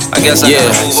want you. I guess I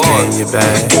gotta move on.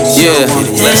 Yeah,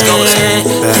 let's go.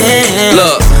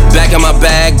 Look, back in my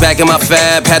bag, back in my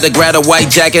fab. Had to grab a white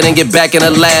jacket and get back in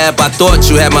the lab. I thought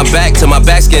you had my back till my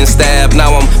back's getting stabbed.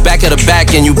 Now I'm back at the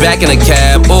back and you back in the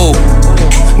cab. Ooh.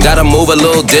 Gotta move a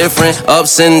little different,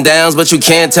 ups and downs, but you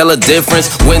can't tell a difference.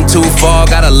 Went too far,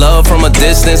 gotta love from a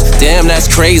distance. Damn, that's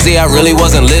crazy, I really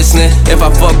wasn't listening. If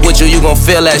I fuck with you, you gon'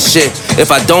 feel that shit.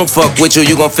 If I don't fuck with you,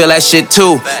 you gon' feel that shit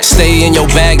too. Stay in your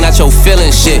bag, not your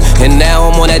feeling shit. And now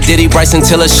I'm on that Diddy Bryson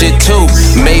Tiller shit too.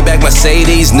 Maybach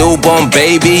Mercedes, newborn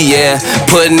baby, yeah.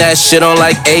 Putting that shit on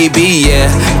like AB,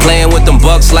 yeah. Playing with them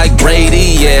bucks like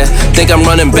Brady, yeah. Think I'm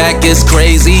running back, it's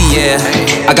crazy, yeah.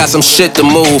 I got some shit to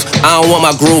move, I don't want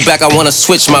my groove back, I wanna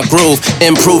switch my groove.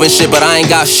 Improving shit, but I ain't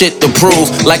got shit to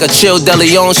prove. Like a chill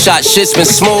DeLeon shot, shit's been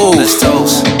smooth. Let's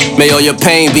toast. May all your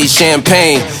pain be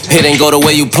champagne. It ain't go the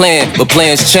way you planned, but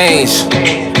plans change.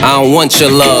 I don't want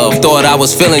your love. Thought I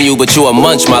was feeling you, but you a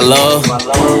munch, my love.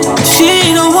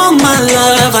 She don't want my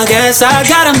love, I guess I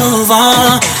gotta move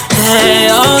on. Hey,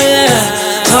 oh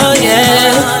yeah, oh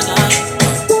yeah.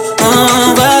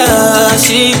 But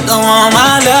she don't want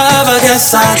my love, I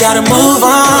guess I gotta move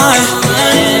on.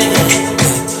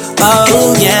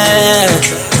 Oh yeah,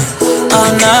 oh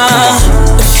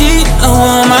no. If she don't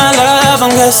want my love, I'm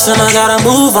guessing I gotta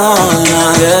move on.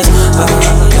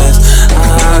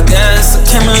 I guess I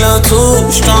came a little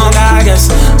too strong, I guess.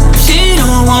 If she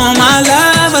don't want my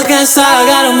love, I guess I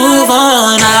gotta move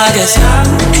on, I guess.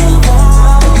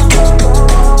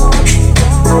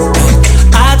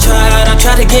 I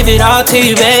tried to give it all to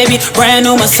you, baby. Brand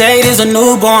new Mercedes, a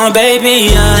newborn baby,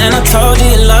 yeah. And I told you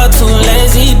your love too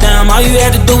lazy. Damn, all you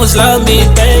had to do was love me,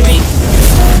 baby.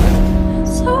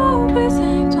 So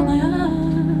busy to my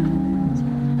eyes.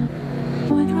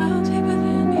 When you're out deeper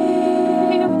than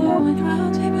me, when you're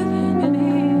out deeper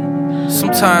than me.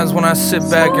 Sometimes when I sit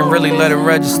back and really let it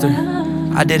register,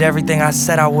 I did everything I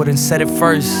said I would and said it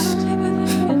first.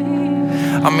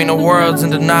 I mean the world's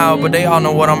in denial, but they all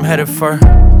know what I'm headed for.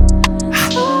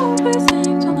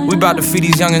 We bout to feed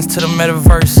these youngins to the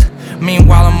metaverse.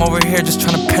 Meanwhile, I'm over here just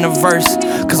trying to pen a verse.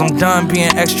 Cause I'm done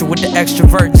being extra with the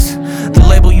extroverts. The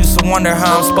label used to wonder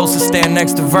how I'm supposed to stand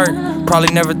next to Vert.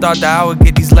 Probably never thought that I would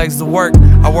get these legs to work.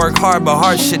 I work hard, but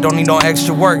hard shit don't need no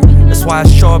extra work. That's why I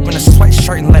show up in a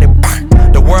sweatshirt and let it burn.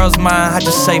 The world's mine, I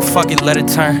just say fuck it, let it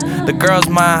turn. The girl's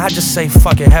mine, I just say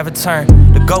fuck it, have it turn.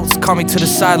 The goats call me to the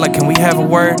side like, can we have a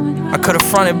word? I could've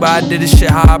fronted, but I did this shit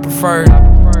how I preferred.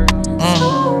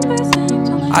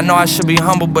 I know I should be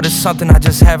humble, but it's something I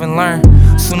just haven't learned.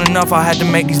 Soon enough, I had to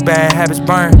make these bad habits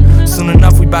burn. Soon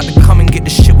enough, we bout to come and get the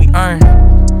shit we earn.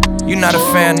 You're not a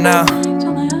fan now,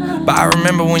 but I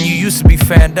remember when you used to be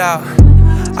fanned out.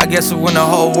 I guess when the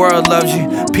whole world loves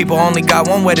you, people only got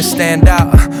one way to stand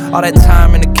out. All that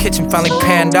time in the kitchen finally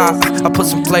panned out. I put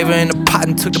some flavor in the pot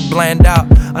and took the bland out.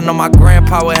 I know my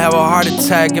grandpa would have a heart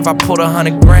attack if I pulled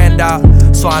 100 grand out.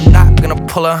 So I'm not gonna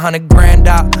pull 100 grand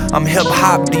out. I'm hip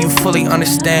hop, do you fully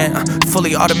understand?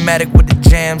 Fully automatic with the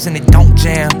jams and it don't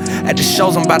jam. At the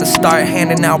shows I'm about to start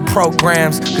handing out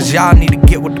programs, cause y'all need to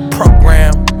get with the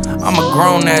program. I'm a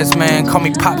grown ass man, call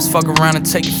me Pops, fuck around and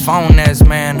take your phone ass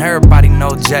man. Everybody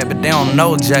know Jack, but they don't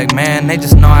know Jack, man. They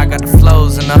just know I got the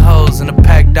flows and the hoes and the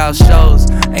packed out shows.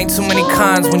 Ain't too many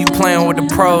cons when you playing with the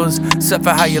pros, except for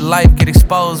how your life get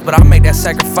exposed. But I make that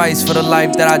sacrifice for the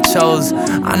life that I chose.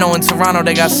 I know in Toronto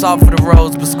they got salt for the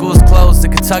roads, but school's closed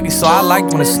in Kentucky, so I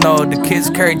liked when it snowed. The kids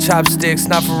carry chopsticks,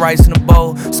 not for rice in a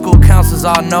bowl. School counselors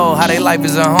all know how they life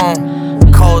is at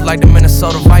home. Cold like the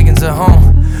Minnesota Vikings at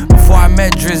home. Before I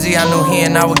met Drizzy, I knew he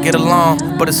and I would get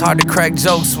along. But it's hard to crack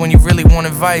jokes when you really want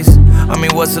advice. I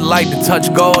mean, what's it like to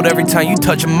touch gold every time you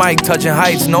touch a mic? Touching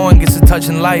heights, no one gets a touch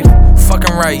in life.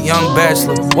 Fucking right, young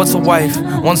bachelor, what's a wife?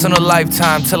 Once in a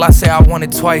lifetime, till I say I want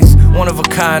it twice. One of a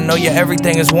kind, know your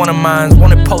everything is one of mine.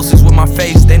 Wanted posters with my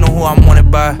face, they know who I'm wanted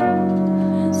by.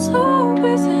 So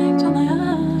busy to my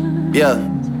eyes. Yeah.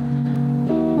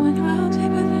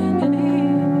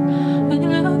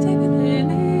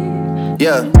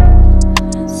 Yeah.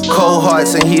 Cold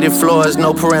hearts and heated floors,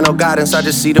 no parental guidance, I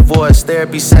just see divorce.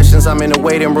 Therapy sessions, I'm in the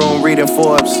waiting room reading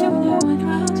Forbes.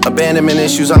 Abandonment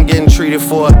issues, I'm getting treated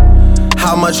for.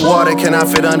 How much water can I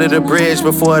fit under the bridge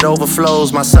before it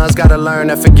overflows? My son's gotta learn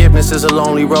that forgiveness is a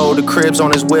lonely road. The crib's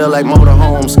on his wheel like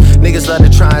motorhomes. Niggas love to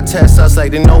try and test us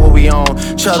like they know what we own.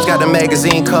 Chubbs got the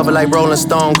magazine cover like Rolling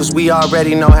Stone, cause we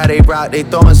already know how they rock, they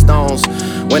throwing stones.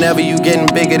 Whenever you getting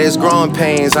bigger, there's growing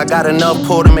pains. I got enough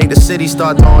pull to make the city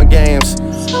start throwing games.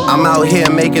 I'm out here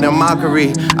making a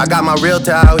mockery. I got my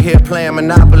realtor out here playing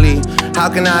Monopoly. How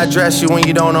can I address you when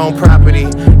you don't own property?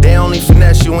 They only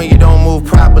finesse you when you don't move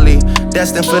properly.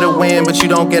 Destined for the win, but you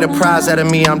don't get a prize out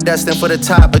of me. I'm destined for the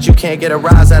top, but you can't get a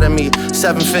rise out of me.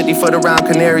 750 for the round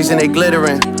canaries and they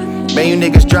glittering. Man, you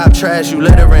niggas drop trash, you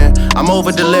littering. I'm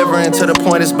over delivering to the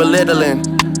point it's belittling.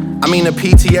 I mean the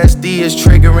PTSD is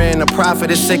triggering, the profit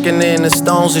is sickening, the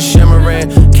stones are shimmering.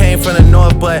 Came from the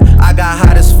north, but I got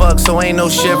hot as fuck, so ain't no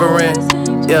shivering.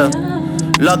 Yeah.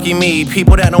 Lucky me,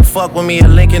 people that don't fuck with me are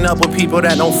linking up with people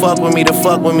that don't fuck with me to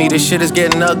fuck with me. This shit is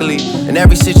getting ugly, and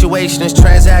every situation is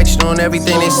transactional, and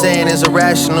everything they saying is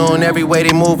irrational, and every way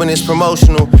they moving is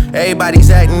promotional.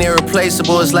 Everybody's acting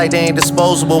irreplaceable, it's like they ain't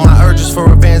disposable. My urges for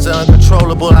revenge are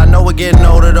uncontrollable. I know we're getting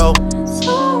older though,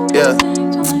 yeah.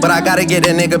 But I gotta get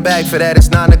a nigga back for that, it's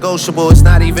non-negotiable, it's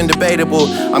not even debatable.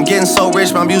 I'm getting so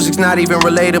rich, my music's not even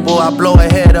relatable. I blow her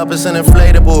head up, it's an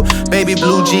inflatable. Baby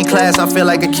blue G-class, I feel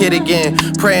like a kid again.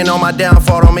 Praying on my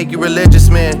downfall, don't make you religious,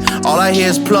 man. All I hear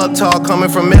is plug talk coming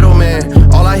from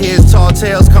middlemen. All I hear is tall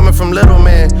tales coming from little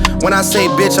men. When I say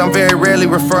bitch, I'm very rarely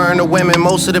referring to women.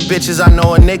 Most of the bitches I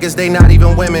know are niggas, they not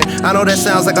even women. I know that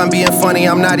sounds like I'm being funny,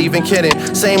 I'm not even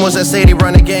kidding. Same ones that say they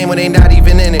run the game when they not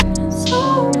even in it.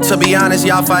 To be honest,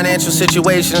 y'all financial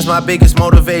situation is my biggest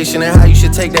motivation. And how you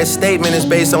should take that statement is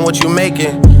based on what you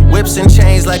making. Whips and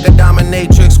chains like a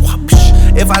dominatrix.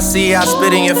 If I see I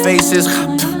spit in your faces.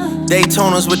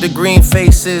 Daytonas with the green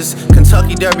faces.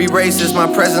 Kentucky Derby races. My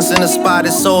presence in the spot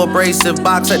is so abrasive.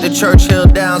 Box at the Churchill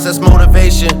Downs, that's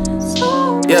motivation.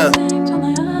 Yeah.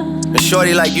 And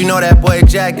shorty like, you know that boy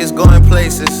Jack is going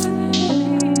places.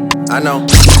 I know.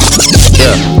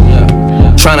 Yeah.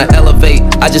 Tryna elevate,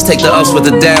 I just take the ups with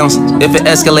the downs. If it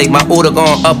escalate, my order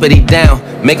gon' uppity down.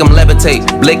 Make them levitate,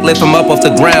 Blake lift them up off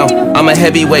the ground. I'm a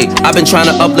heavyweight, I've been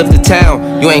tryna uplift the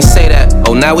town. You ain't say that,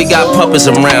 oh now we got puppets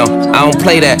around. I don't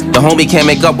play that, the homie can't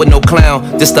make up with no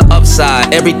clown. This the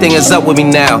upside, everything is up with me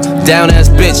now. Down ass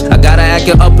bitch, I gotta act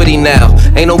uppity now.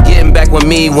 Ain't no getting back with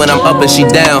me when I'm up and she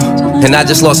down. And I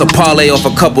just lost a parlay off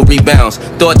a couple rebounds.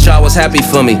 Thought y'all was happy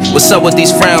for me. What's up with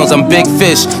these frowns? I'm big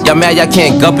fish. Y'all mad y'all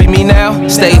can't guppy me now?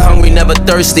 Stay hungry, never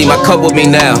thirsty. My cup with me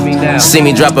now. See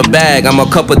me drop a bag, I'm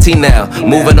a cup of tea now.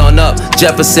 Moving on up,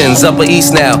 Jefferson's Upper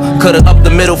East now. Coulda up the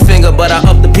middle finger, but I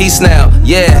up the piece now.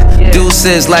 Yeah,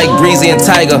 deuces like Breezy and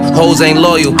Tiger. Hoes ain't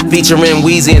loyal, featuring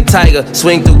Weezy and Tiger.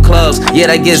 Swing through clubs, yeah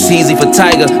that gets easy for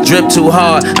Tiger. Drip too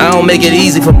hard, I don't make it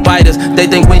easy for biters. They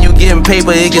think when you getting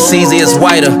paper, it gets easy, it's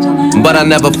whiter. But I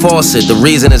never force it, the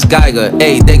reason is Geiger.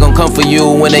 Ayy, they gon' come for you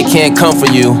when they can't come for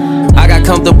you. I got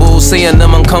comfortable seeing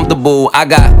them uncomfortable. I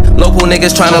got local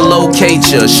niggas tryna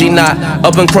locate ya. She not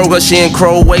up in Kroger, she in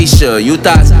Croatia. You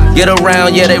thoughts get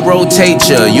around, yeah they rotate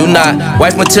ya. You not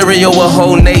wife material with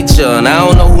whole nature. And I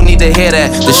don't know who need to hear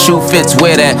that. The shoe fits,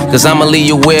 wear that. Cause I'ma leave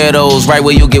you weirdos right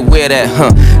where you get weird at,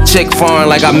 huh. Chick foreign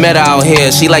like I met her out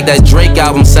here. She like that Drake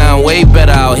album sound way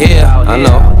better out here. I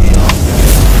know.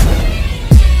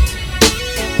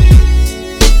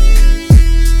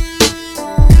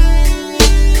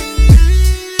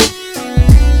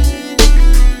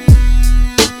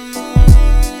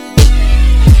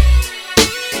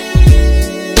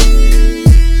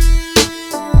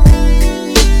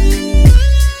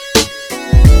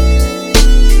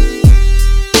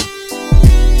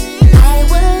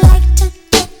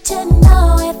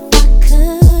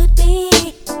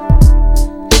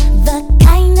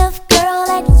 Kind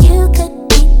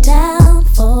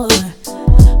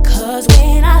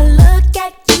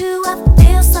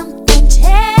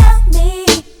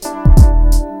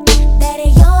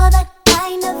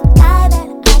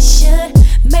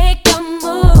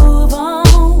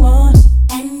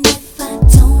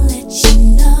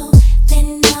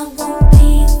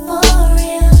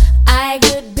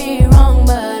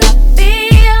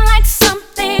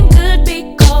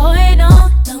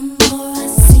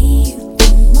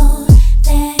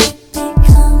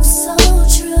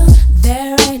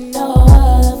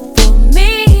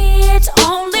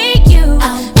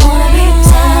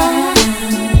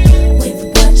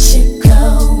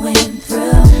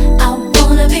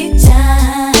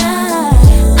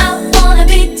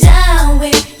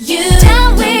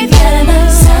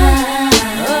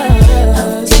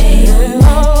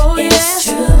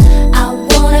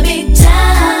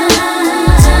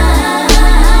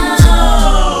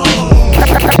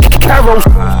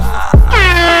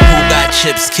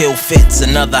Kill Fitz,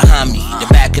 another homie. The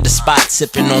back of the spot,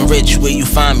 sipping on Rich, where you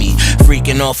find me.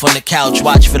 Freaking off on the couch,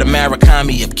 watch for the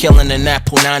Murakami. I'm killing in that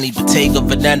Punani, Bottega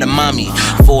Veneta Mommy.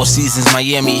 4 Seasons,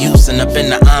 Miami, Houston, up in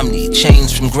the Omni.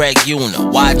 Chains from Greg Una,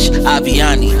 watch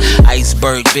Aviani.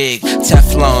 Iceberg Big,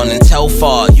 Teflon and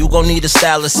Telfar. You gon' need a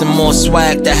stylist and more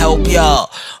swag to help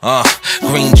y'all.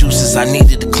 Green juices, I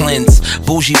needed to cleanse.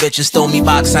 Bougie bitches throw me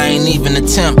box, I ain't even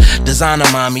attempt. Designer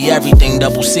mommy, everything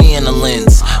double C in the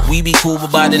lens. We be cool,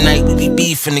 but by the night we be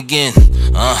beefing again.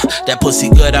 That pussy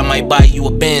good, I might buy you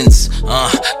a Benz.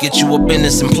 Get you a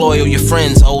business, employ all your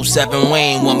friends. 07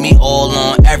 Wayne want me all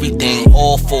on everything.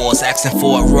 All fours, asking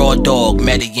for a raw dog,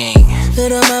 Medellin.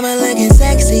 Little mama looking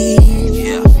sexy.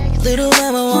 Yeah. Little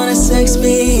mama wanna sex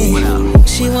me.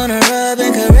 She wanna rub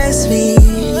and caress me.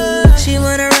 She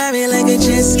wanna ride me like a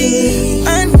jet ski.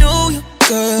 I know you,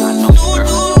 girl.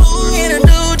 And I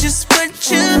know just what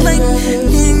you like.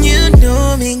 And you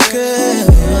know me, girl.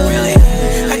 Really?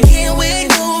 I can't wait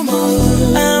no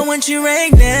more. I want you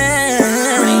right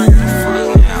now.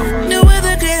 No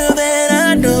other girl that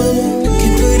I know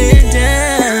can put it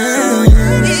down.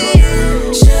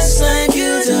 Just like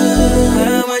you do.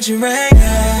 I want you right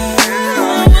now.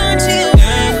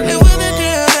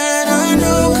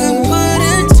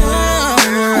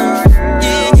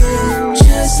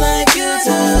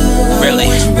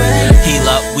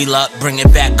 Wheel up, bring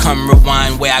it back, come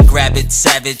rewind. Where I grab it,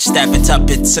 savage, stab it up,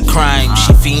 it's a crime.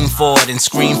 She fiend for it and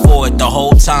scream for it the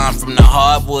whole time. From the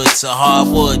hardwood to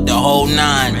hardwood, the whole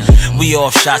 9. We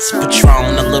off shots of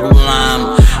Patron, a little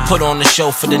lime. Put on the show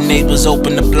for the neighbors,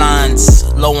 open the blinds.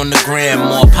 Low on the gram,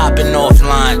 more popping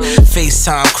offline.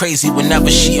 FaceTime crazy whenever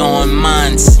she on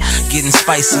mines. Getting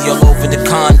spicy all over the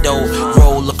condo.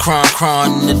 Roll a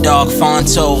cron in the dog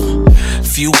Fonto.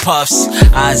 Few puffs,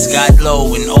 eyes got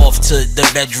low, and off to the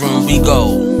bedroom we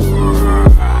go.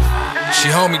 She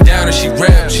hold me down and she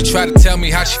rap. She try to tell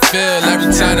me how she feel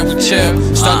every time that we chill.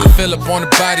 Start to fill up on the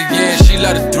body, yeah, she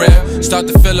love the thrill. Start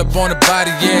to fill up on the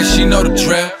body, yeah, she know the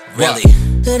drill. Really?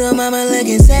 Little mama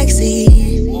looking sexy.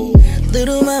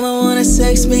 Little mama wanna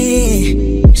sex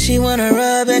me. She wanna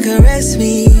rub and caress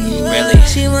me. Really?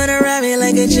 She wanna ride me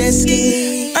like a jet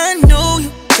ski. I know you,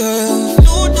 girl.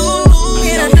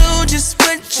 And I know just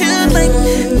what you like.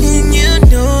 And you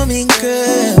know me,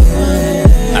 girl.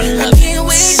 I can't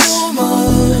wait no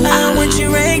more. I want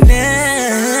you right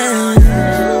now.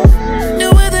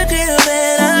 No other girl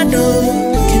that I know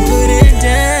can put it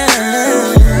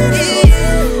down.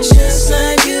 Just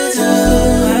like you do.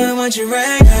 I want you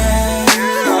right now.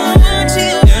 I want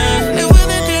you. No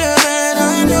other girl that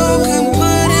I know can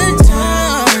put it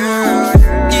down.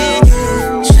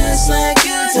 Just like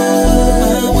you do. I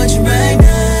want you right now.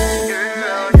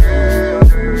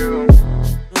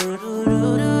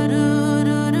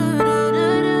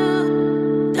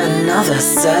 Another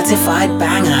certified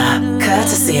banger,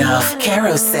 courtesy of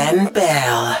Kerosene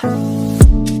Bell.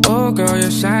 Oh girl,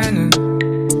 you're shining.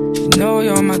 You know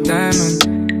you're my diamond.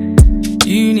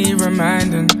 You need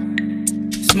reminding.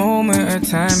 This moment of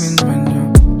timing when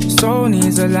your soul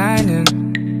needs aligning.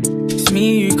 It's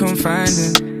me you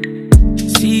confiding,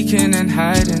 seeking and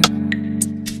hiding.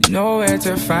 You know where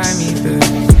to find me, babe.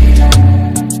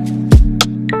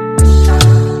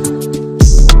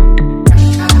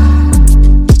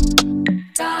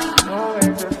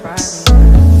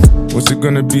 What's it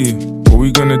gonna be? What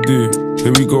we gonna do?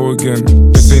 Here we go again.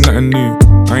 This ain't nothing new.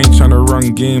 I ain't tryna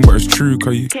run game, but it's true,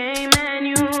 cause you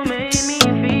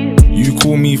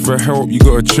call me for help, you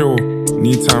gotta chill.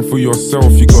 Need time for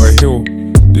yourself, you gotta heal.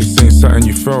 This ain't something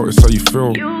you felt, it's how you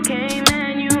feel.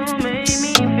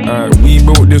 We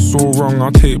built this all wrong,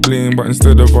 I'll take blame. But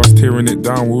instead of us tearing it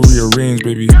down, we'll rearrange,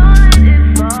 baby.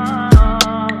 Don't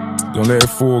let it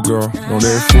fall, girl, don't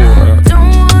let it fall.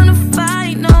 Don't wanna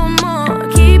fight no more.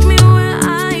 Keep me where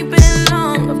I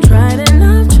belong. I've tried and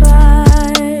I've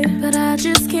tried, but I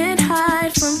just can't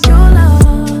hide from your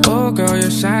love. Oh girl,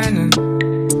 you're shining.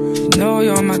 You know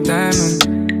you're my diamond.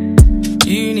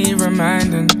 You need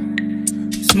reminding.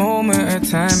 This moment of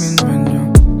timing when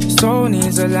your soul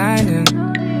needs aligning.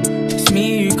 It's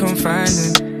me you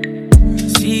confiding,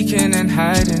 seeking and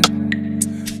hiding.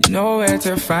 You know where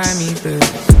to find me, babe.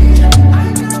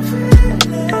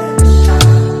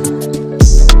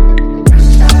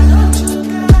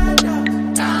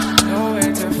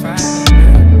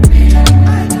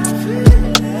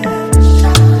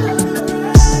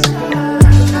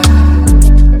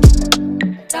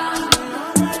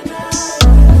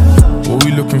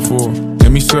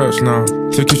 Let me search now,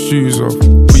 take your shoes off,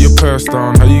 put your purse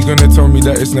down. How you gonna tell me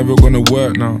that it's never gonna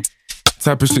work now?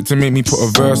 Type of shit to make me put a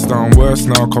verse down. Worse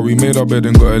now, cause we made our bed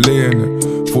and gotta lay in it.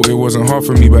 Thought it wasn't hard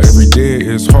for me, but every day it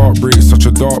is heartbreak. It's such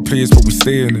a dark place, but we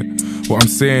stay in it. What I'm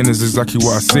saying is exactly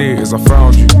what I say is I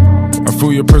found you. I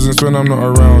feel your presence when I'm not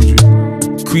around you.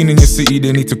 Queen in your city,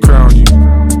 they need to crown you.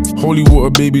 Holy water,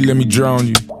 baby, let me drown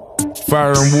you.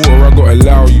 Fire and water, I gotta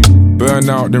allow you. Burn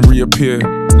out, then reappear.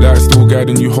 Light still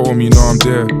guiding you home, you know I'm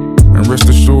there. And rest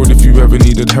assured, if you ever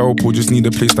needed help or just need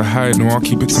a place to hide, no, I'll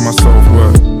keep it to myself,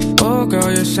 word. Oh girl,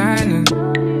 you're shining.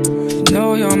 You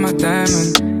know you're my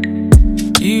diamond.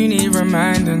 You need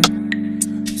reminding.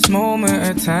 This moment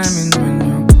of timing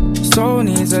when your soul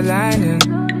needs aligning.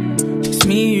 It's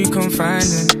me you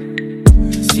confiding,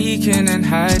 seeking and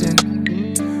hiding.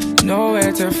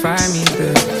 Nowhere to find me,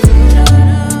 babe.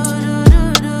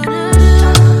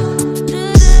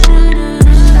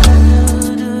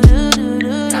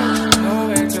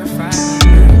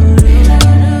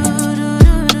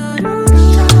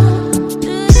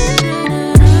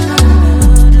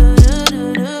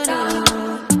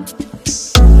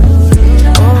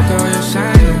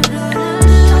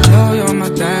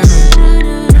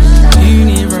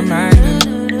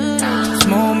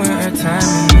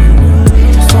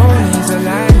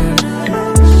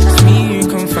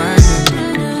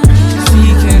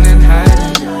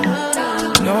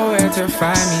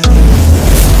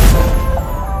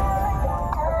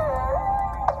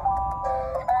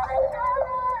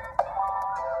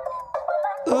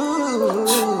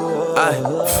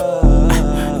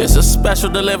 It's a special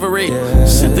delivery.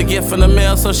 Sent the gift in the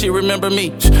mail so she remember me.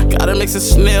 Gotta mix the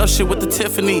snail shit with the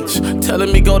Tiffany.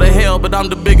 Telling me go to hell, but I'm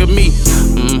the bigger me.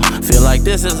 Feel like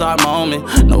this is our moment.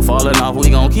 No falling off, we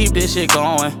gon' keep this shit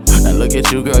going. And look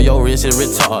at you, girl, your wrist is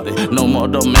retarded. No more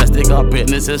domestic, our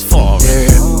business is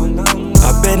foreign.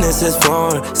 Our business is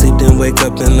foreign. Sleep then wake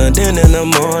up in London in the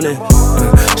morning.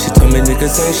 She told me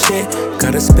niggas ain't shit.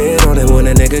 Gotta spit on it when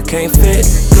a nigga can't fit.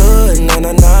 Good,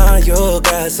 nah, you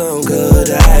got some good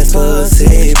ass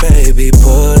pussy, baby.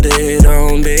 Put it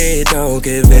on me, don't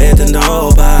give it to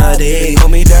nobody.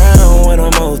 Hold me down when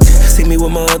I'm OT. See me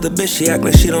with my other bitch, she act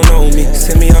like she don't know me.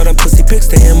 Send me all them pussy pics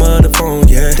to him on the phone,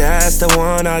 yeah. That's the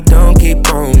one I don't keep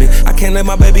on me. I can't let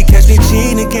my baby catch me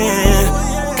cheating again.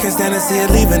 Can't stand to see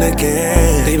it leaving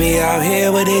again. Leave me out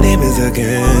here with the demons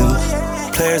again.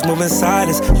 Players moving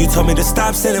silence. You told me to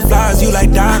stop sending flowers, you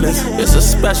like diamonds. It's a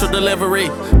special delivery.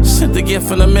 Sent the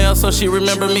gift in the mail so she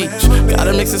remember me.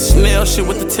 Gotta mix the snail shit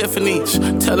with the Tiffany.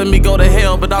 Telling me go to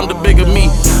hell, but I'm the bigger me.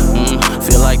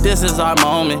 Feel like this is our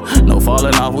moment. No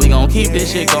falling off, we gon' keep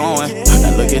this shit going.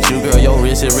 And look at you, girl, your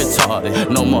wrist is retarded.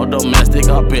 No more domestic,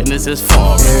 our business is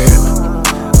foreign.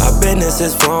 Our business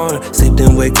is foreign. Sleep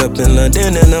then wake up in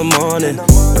London in the morning.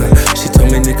 She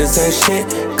told me niggas ain't shit.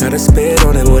 Gotta spit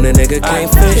on it when a nigga can't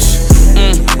fit.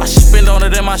 I spend on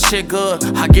it and my shit good.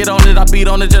 I get on it, I beat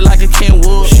on it just like a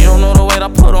Kenwood. She don't know the weight I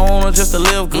put on her just to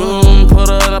live good. Put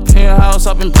her in a penthouse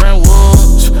up in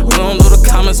Brentwood. We don't do the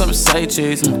comments, I'm say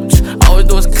cheese. All we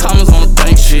do is comments on the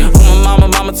bank sheet. My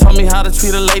mama told me how to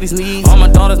treat a lady's needs. All my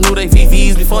daughters knew they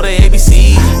VVs before they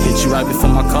ABC. Hit you right before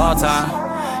my call time.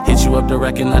 Hit you up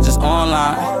direct and not just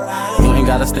online. You ain't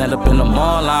gotta stand up in the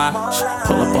mall line.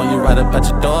 Pull up on you right up at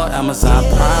your door, Amazon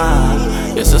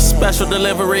Prime. It's a special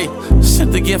delivery.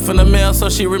 Sent the gift in the mail so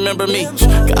she remember me.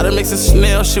 Gotta mix the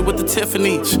snail shit with the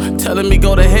Tiffany. Telling me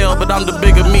go to hell, but I'm the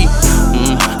bigger me.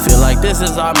 Feel like this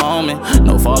is our moment.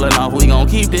 No falling off, we gon'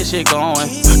 keep this shit going.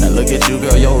 And look at you,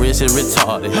 girl, your wrist is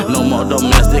retarded. No more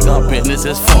domestic, our business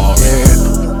is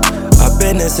foreign. Our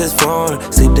business is foreign.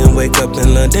 Sleep then wake up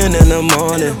in London in the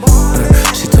morning.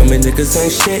 She told me niggas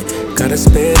ain't shit. Gotta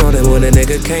spit on it when a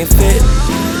nigga can't fit.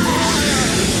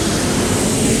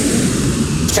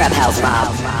 Trap House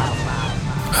Mob.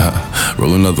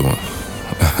 Roll another one.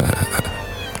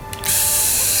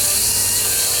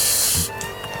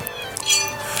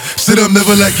 Sit up,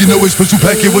 never like you know it's special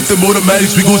packet with them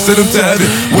automatics. We gon' send them to heaven.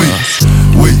 Wait.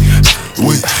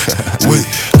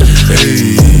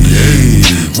 Hey.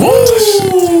 Woo!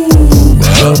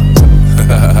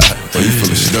 Oh, you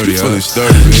feeling sturdy, huh?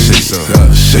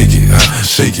 Shake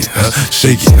it.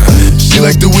 She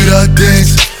like the way that I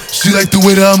dance. She like the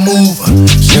way that I move.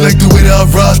 She like the way that I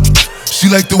rock. She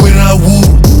like the way that I woo.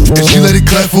 And she let it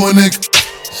clap for a nigga.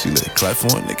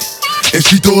 And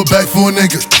she throw it back for a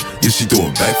nigga. Yeah, she throw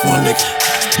it back for a nigga.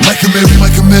 Micah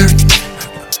Mary.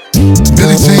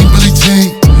 Billie Jean.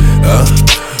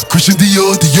 Christian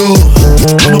Dior.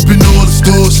 I'm up in all the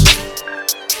stores.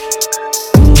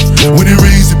 When it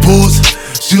rains, it pours.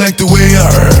 She like the way I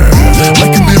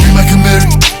Micah Mary.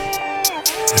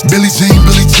 Billie Jean.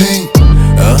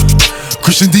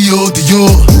 Christian Dior.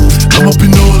 I'm up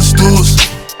in all the stores.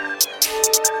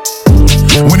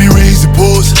 When it rains, it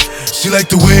pours. She like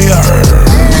the way I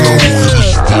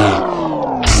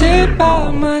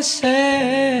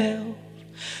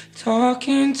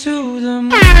to the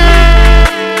moon.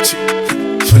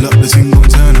 Pull up the thing, gon'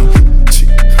 turn up.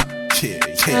 Yeah.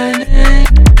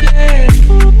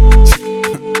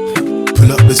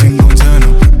 Pull up the thing, gon' turn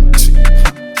up.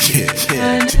 Yeah.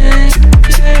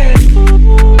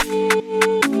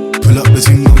 Pull up the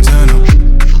thing, gon' turn up.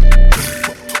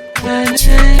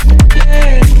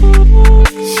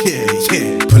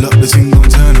 Yeah. Pull up the thing, gon'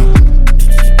 turn up.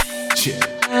 Yeah.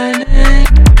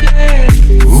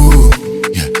 Ooh,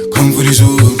 yeah. Come for this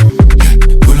ooh. Yeah.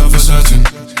 Pull up for certain.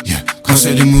 Yeah. Come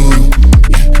set the mood.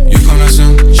 Yeah. You come like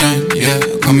sunshine. Yeah.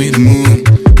 Come meet the moon.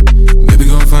 Baby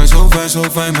girl fine, so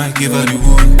fine, might give her the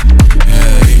wood.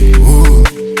 Hey, ooh,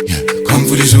 yeah. Come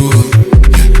for this ooh.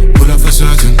 Yeah. Pull up for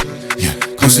certain. Yeah.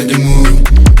 Come set the mood.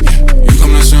 Yeah. You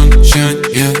come like sunshine.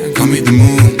 Yeah. Come meet the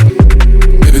moon.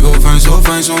 Baby girl fine, so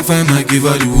fine, might give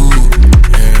her the wood.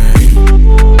 Hey.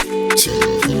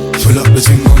 Pull up the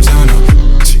thing, gon' turn up.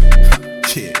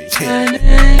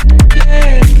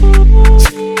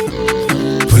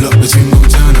 Pull up the thing, gon'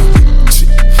 turn up.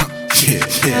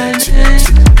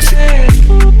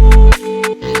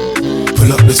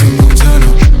 Pull up the thing, gon' turn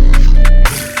up.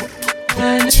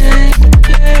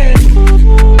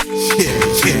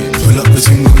 Pull up the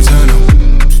thing, gon' turn up.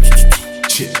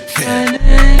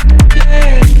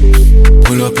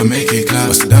 Pull up and make it clap.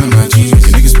 Bust it down on my jeans,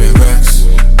 the niggas spend racks.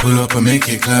 Pull up and make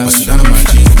it clap. Bust it down on my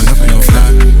jeans, pull up in your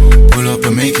flat. Pull up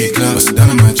and make it clap. Bust it down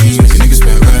on my jeans, the niggas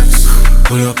spend racks.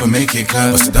 Pull up and make it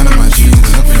clap. Bust it down on my jeans,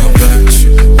 pull up in your back.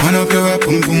 Wind up your rap,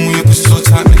 boom boom, when your pussy so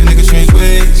tight, make a nigga change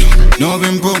ways. No, I've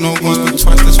been broke, no once, but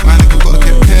twice, that's why nigga gotta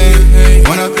get paid.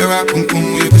 Wind up your rap, boom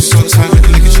boom, when your pussy so tight, make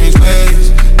a nigga change ways.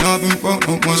 No, I've been broke,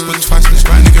 no once, but twice, that's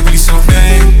why nigga really so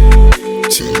vain.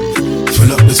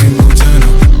 Pull up the team, gon' turn up.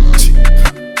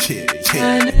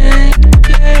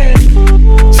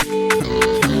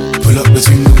 Pull up the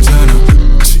team, gon' turn up.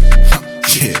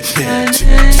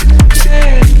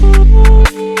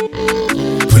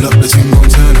 Pull up the team, gon'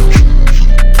 turn up.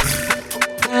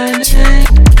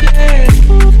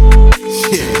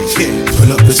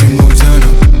 Pull up the team, gon' turn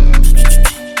up.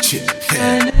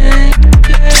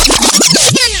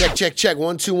 Check.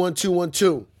 1 2 1 2 1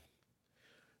 2.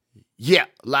 Yeah,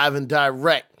 live and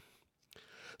direct.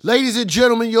 Ladies and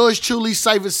gentlemen, yours truly,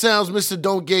 Cypher Sounds, Mr.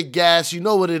 Don't Get Gas. You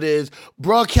know what it is.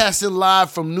 Broadcasting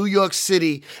live from New York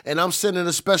City, and I'm sending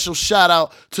a special shout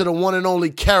out to the one and only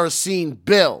Kerosene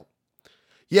Bill.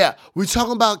 Yeah, we're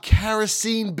talking about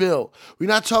Kerosene Bill. We're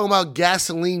not talking about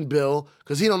Gasoline Bill,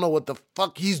 because he don't know what the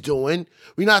fuck he's doing.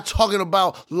 We're not talking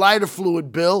about Lighter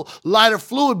Fluid Bill. Lighter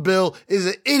Fluid Bill is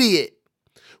an idiot.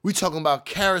 We're talking about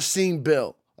Kerosene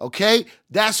Bill, okay?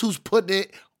 That's who's putting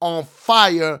it on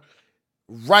fire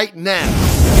right now.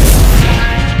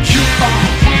 You are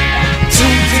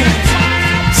tuned in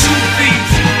to the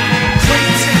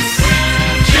greatest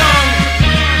young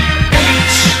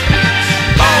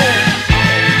H.O.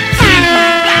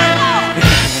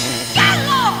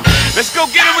 Let's go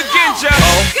get him again, Joe.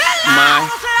 Oh my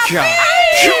God.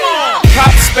 Come on.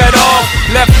 Pop sped off,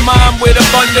 left mom with a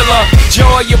bundle of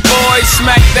joy. Your boy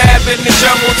smack dab in the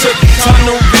jungle, took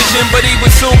tunnel vision, but he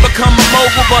would soon become a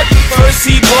mogul. But first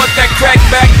he bought that crack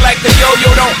back like a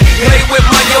yo-yo. Don't play with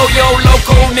my yo-yo,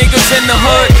 local niggas in the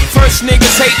hood. First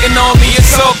niggas hating on me,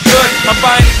 it's all good. I'm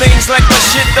buying things like my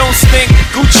shit don't stink.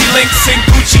 Gucci links and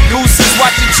Gucci gooses,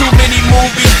 watching too many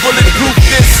movies, bulletproof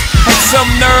this. Had some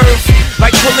nerve,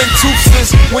 like pulling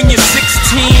toothless when you're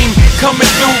 16, coming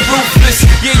through ruthless.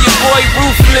 Yeah, your boy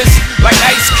ruthless, like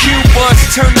Ice Cube was.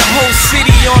 Turn the whole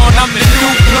city on, I'm the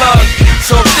new plug.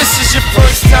 So if this is your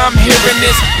first time hearing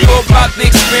this, you're about to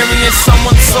experience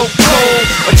someone so cold.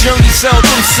 A journey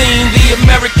seldom seen, the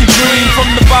American dream.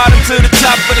 From the bottom to the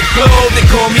top of the globe, they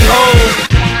call me Hov.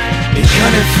 They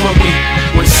gunning for me,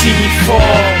 when see me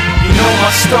fall. You know my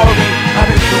story, I've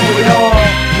been through it all.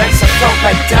 Nights I felt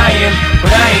like dying, but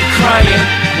I ain't crying.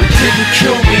 What didn't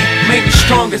kill me, made me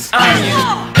strong as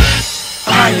iron.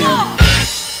 Iron.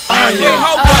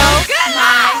 Oh, good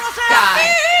my God.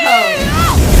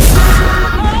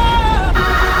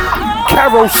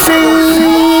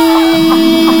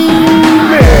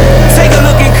 Take a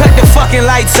look and cut the fucking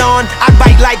lights on. I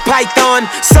bite like Python,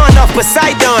 son of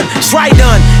Poseidon.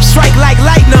 Tridon, strike like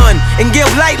lightning, and give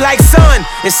light like sun.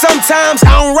 And sometimes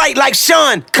I don't write like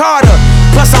Sean Carter.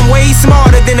 Plus I'm way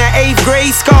smarter than an 8th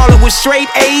grade scholar with straight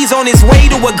A's on his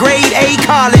way to a grade A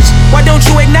college. Why don't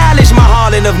you acknowledge my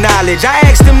hauling of knowledge? I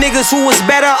asked them niggas who was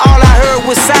better, all I heard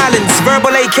was silence.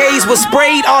 Verbal AKs was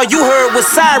sprayed, all you heard was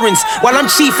sirens. While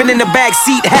I'm chiefing in the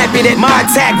backseat, happy that my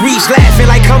attack reached, laughing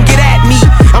like come get at me.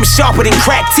 I'm sharper than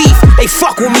crack teeth. They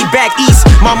fuck with me back east.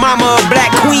 My mama a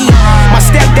black queen. My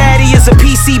stepdaddy is a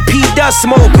PCP dust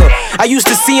smoker. I used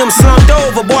to see him slumped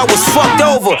over, boy, I was fucked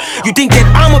over. You think that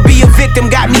I'ma be a victim,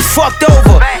 got me fucked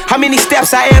over. How many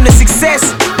steps I am to success?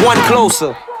 One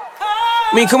closer.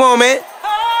 I mean, come on, man.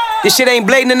 This shit ain't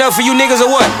blatant enough for you niggas or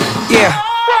what? Yeah.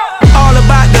 All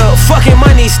about the fucking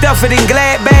money, stuff it in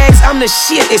glad bags. I'm the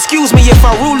shit, excuse me if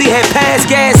I really had passed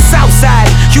gas.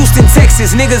 Southside, Houston,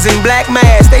 Texas, niggas in black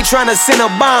masks. They tryna send a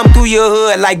bomb through your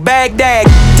hood like Baghdad.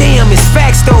 Damn, it's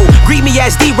facts though. Greet me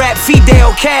as D-Rap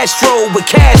Fidel Castro with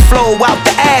cash flow out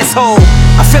the asshole.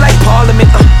 I feel like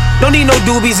Parliament, don't need no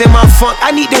doobies in my funk,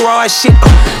 I need the raw shit.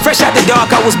 Fresh out the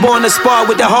dark, I was born to spar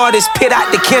with the hardest pit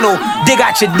out the kennel. Dig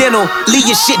out your dental, leave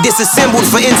your shit disassembled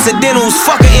for incidentals.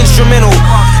 Fuck an instrumental.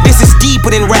 This is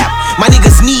deeper than rap. My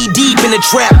niggas knee deep in the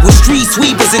trap with street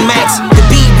sweepers and max. The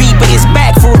beat reaper is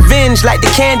back for revenge like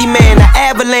the Candyman. The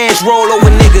avalanche roll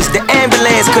over niggas, the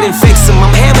ambulance couldn't fix them.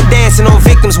 I'm hammer dancing on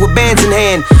victims with bands in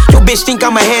hand. Yo bitch think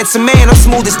I'm a handsome man, I'm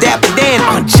smooth as Dapper Dan.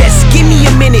 Just give me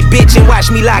a minute, bitch, and watch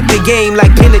me lock the game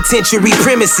like penitentiary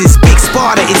premises. Big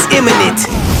Sparta is imminent.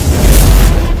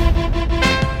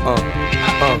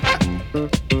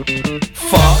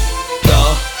 Fuck the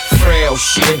frail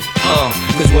shit,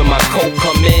 cause when my coat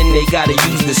come in, they gotta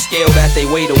use the scale that they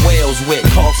weigh the whales with.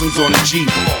 Carlson's on the Jeep,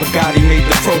 Bugatti made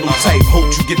the prototype.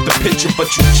 Hope you get the picture, but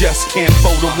you just can't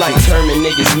photo light. Determined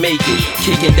niggas make it,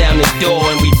 kicking down the door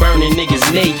and we burning niggas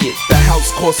naked. The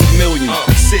house costs $1 million,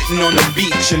 sitting on the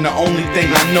beach, and the only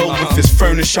thing I know if it's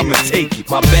furnished, I'ma take it.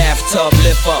 My bathtub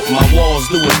lift up, my walls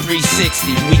do a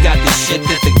 360. We got the shit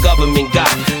that the government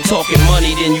got. Talking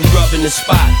money, then you rubbing the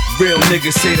spot. Real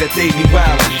niggas say that they be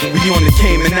wildin'. We on the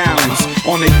Cayman Islands,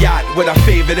 on a yacht with our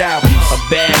favorite albums. A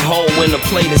bad hoe in a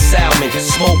plate of salmon,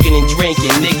 smoking and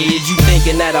drinking. Nigga, is you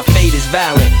thinking that our fate is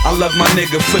violent? I love my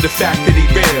nigga for the fact that he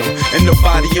real, and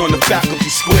nobody on the faculty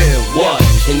square. What?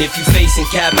 And if you facing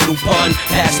capital pun,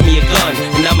 pass me a gun,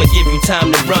 and I'ma give you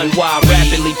time to run while I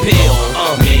rapidly peel.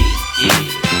 Make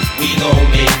it, we gon'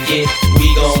 make it, we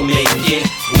gon' make it,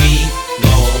 we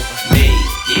gon' make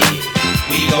it,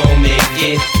 we gon' make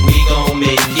it, we gon'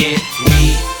 make it,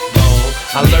 we gon'.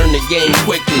 I learned the game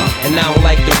quickly, and I don't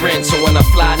like the rent, so when I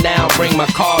fly now, bring my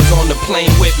cars on the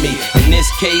plane with me. In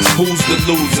this case, who's the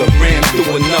loser? Ran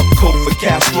through enough coke for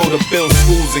Castro to build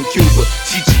schools in Cuba.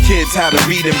 Teach your kids how to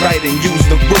read and write and use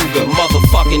the Ruger.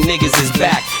 Motherfucking niggas is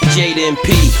back, Jada and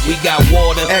P. We got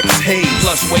water, X-Haze,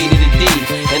 plus way to the D.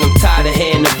 And I'm tired of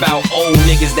hearing about old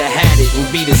niggas that had it and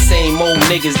be the same old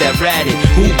niggas that ratted.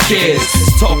 Who cares?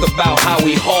 Let's talk about how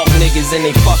we hawk niggas and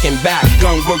they fucking back.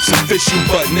 Gun works official,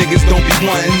 but niggas don't be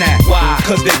wanting that. Why?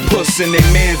 Cause they puss and they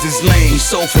mans is lame. We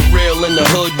so for real in the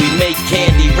hood, we make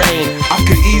candy rain. I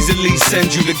could easily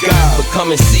send you to God, but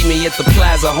come and see me at the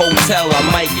Plaza Hotel, I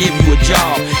might give you a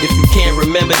job. If you can't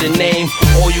remember the name,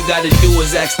 all you gotta do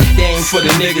is ask the dame for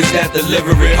the niggas that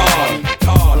deliver it hard.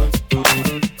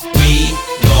 We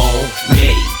gon'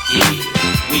 make it,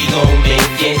 we gon'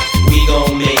 make it, we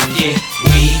gon' make it,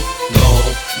 we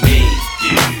gon' make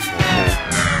it.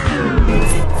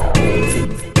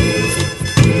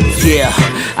 Yeah,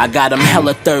 I got 'em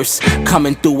hella thirst,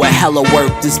 coming through a hella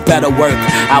work, this better work.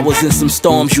 I was in some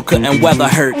storms you couldn't weather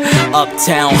hurt.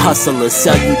 Uptown hustlers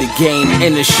sell you the game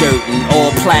in a shirt and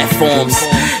all platforms,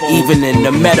 even in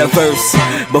the metaverse.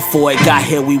 Before it got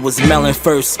here we was melon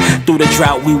first. Through the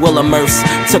drought we will immerse.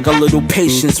 Took a little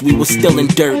patience, we was still in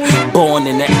dirt. Born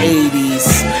in the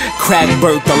 80s, crack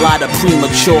birthed a lot of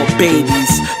premature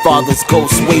babies. Father's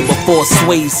ghost way before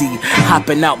Swayze.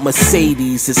 Hopping out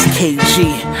Mercedes, it's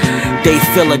KG. They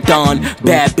fill a dawn,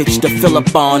 bad bitch to fill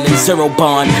up on, and zero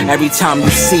bond. Every time you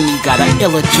see me, got an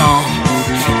illa John.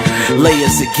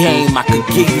 Layers of game, I could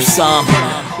give you some.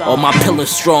 All my pillars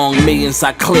strong, millions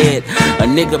I cleared. A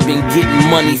nigga been getting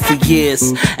money for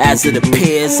years. As it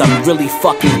appears, I'm really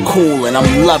fucking cool and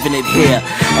I'm loving it here.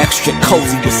 Extra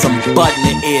cozy with some bud in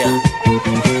the ear.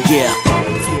 Yeah.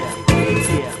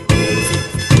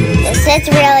 This is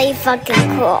really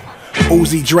fucking cool.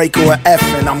 Uzi, Draco, or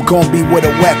Effin', I'm gon' be with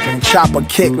a weapon. Chopper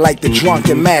kick like the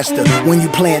drunken master. When you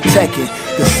playin' Tekken,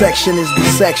 the section is the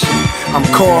section. I'm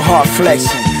cold hard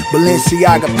flexing.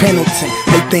 Balenciaga Pendleton,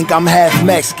 they think I'm half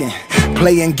Mexican.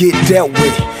 Play and get dealt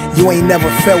with. You ain't never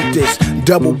felt this.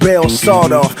 Double barrel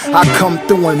sawed off. I come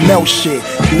through and melt shit.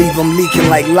 Leave them leaking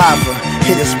like lava.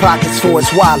 Hit his pockets for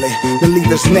his wallet. Then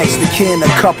leave us next to kin a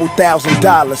couple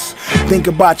 $1,000. Think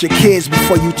about your kids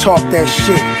before you talk that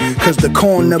shit. Cause the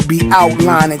corner be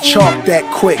outlined and chalk that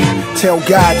quick. Tell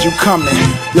God you coming.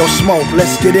 Yo, Smoke,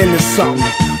 let's get into something.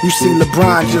 You see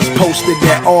LeBron just posted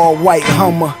that all-white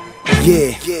Hummer.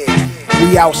 Yeah.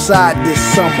 We outside this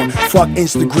summer. Fuck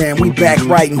Instagram, we back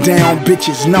writing down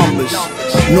bitches' numbers.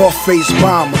 North Face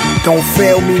bomber, don't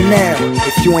fail me now.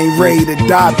 If you ain't ready to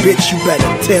die, bitch, you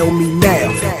better tell me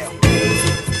now.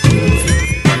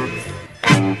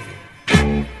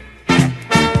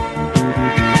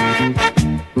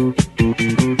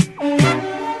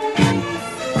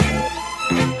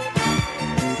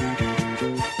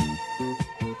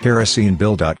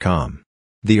 KerosineBill.com.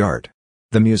 The art,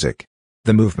 the music,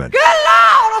 the movement. Good Lord,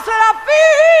 I said I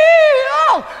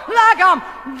feel like I'm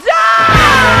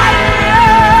dying.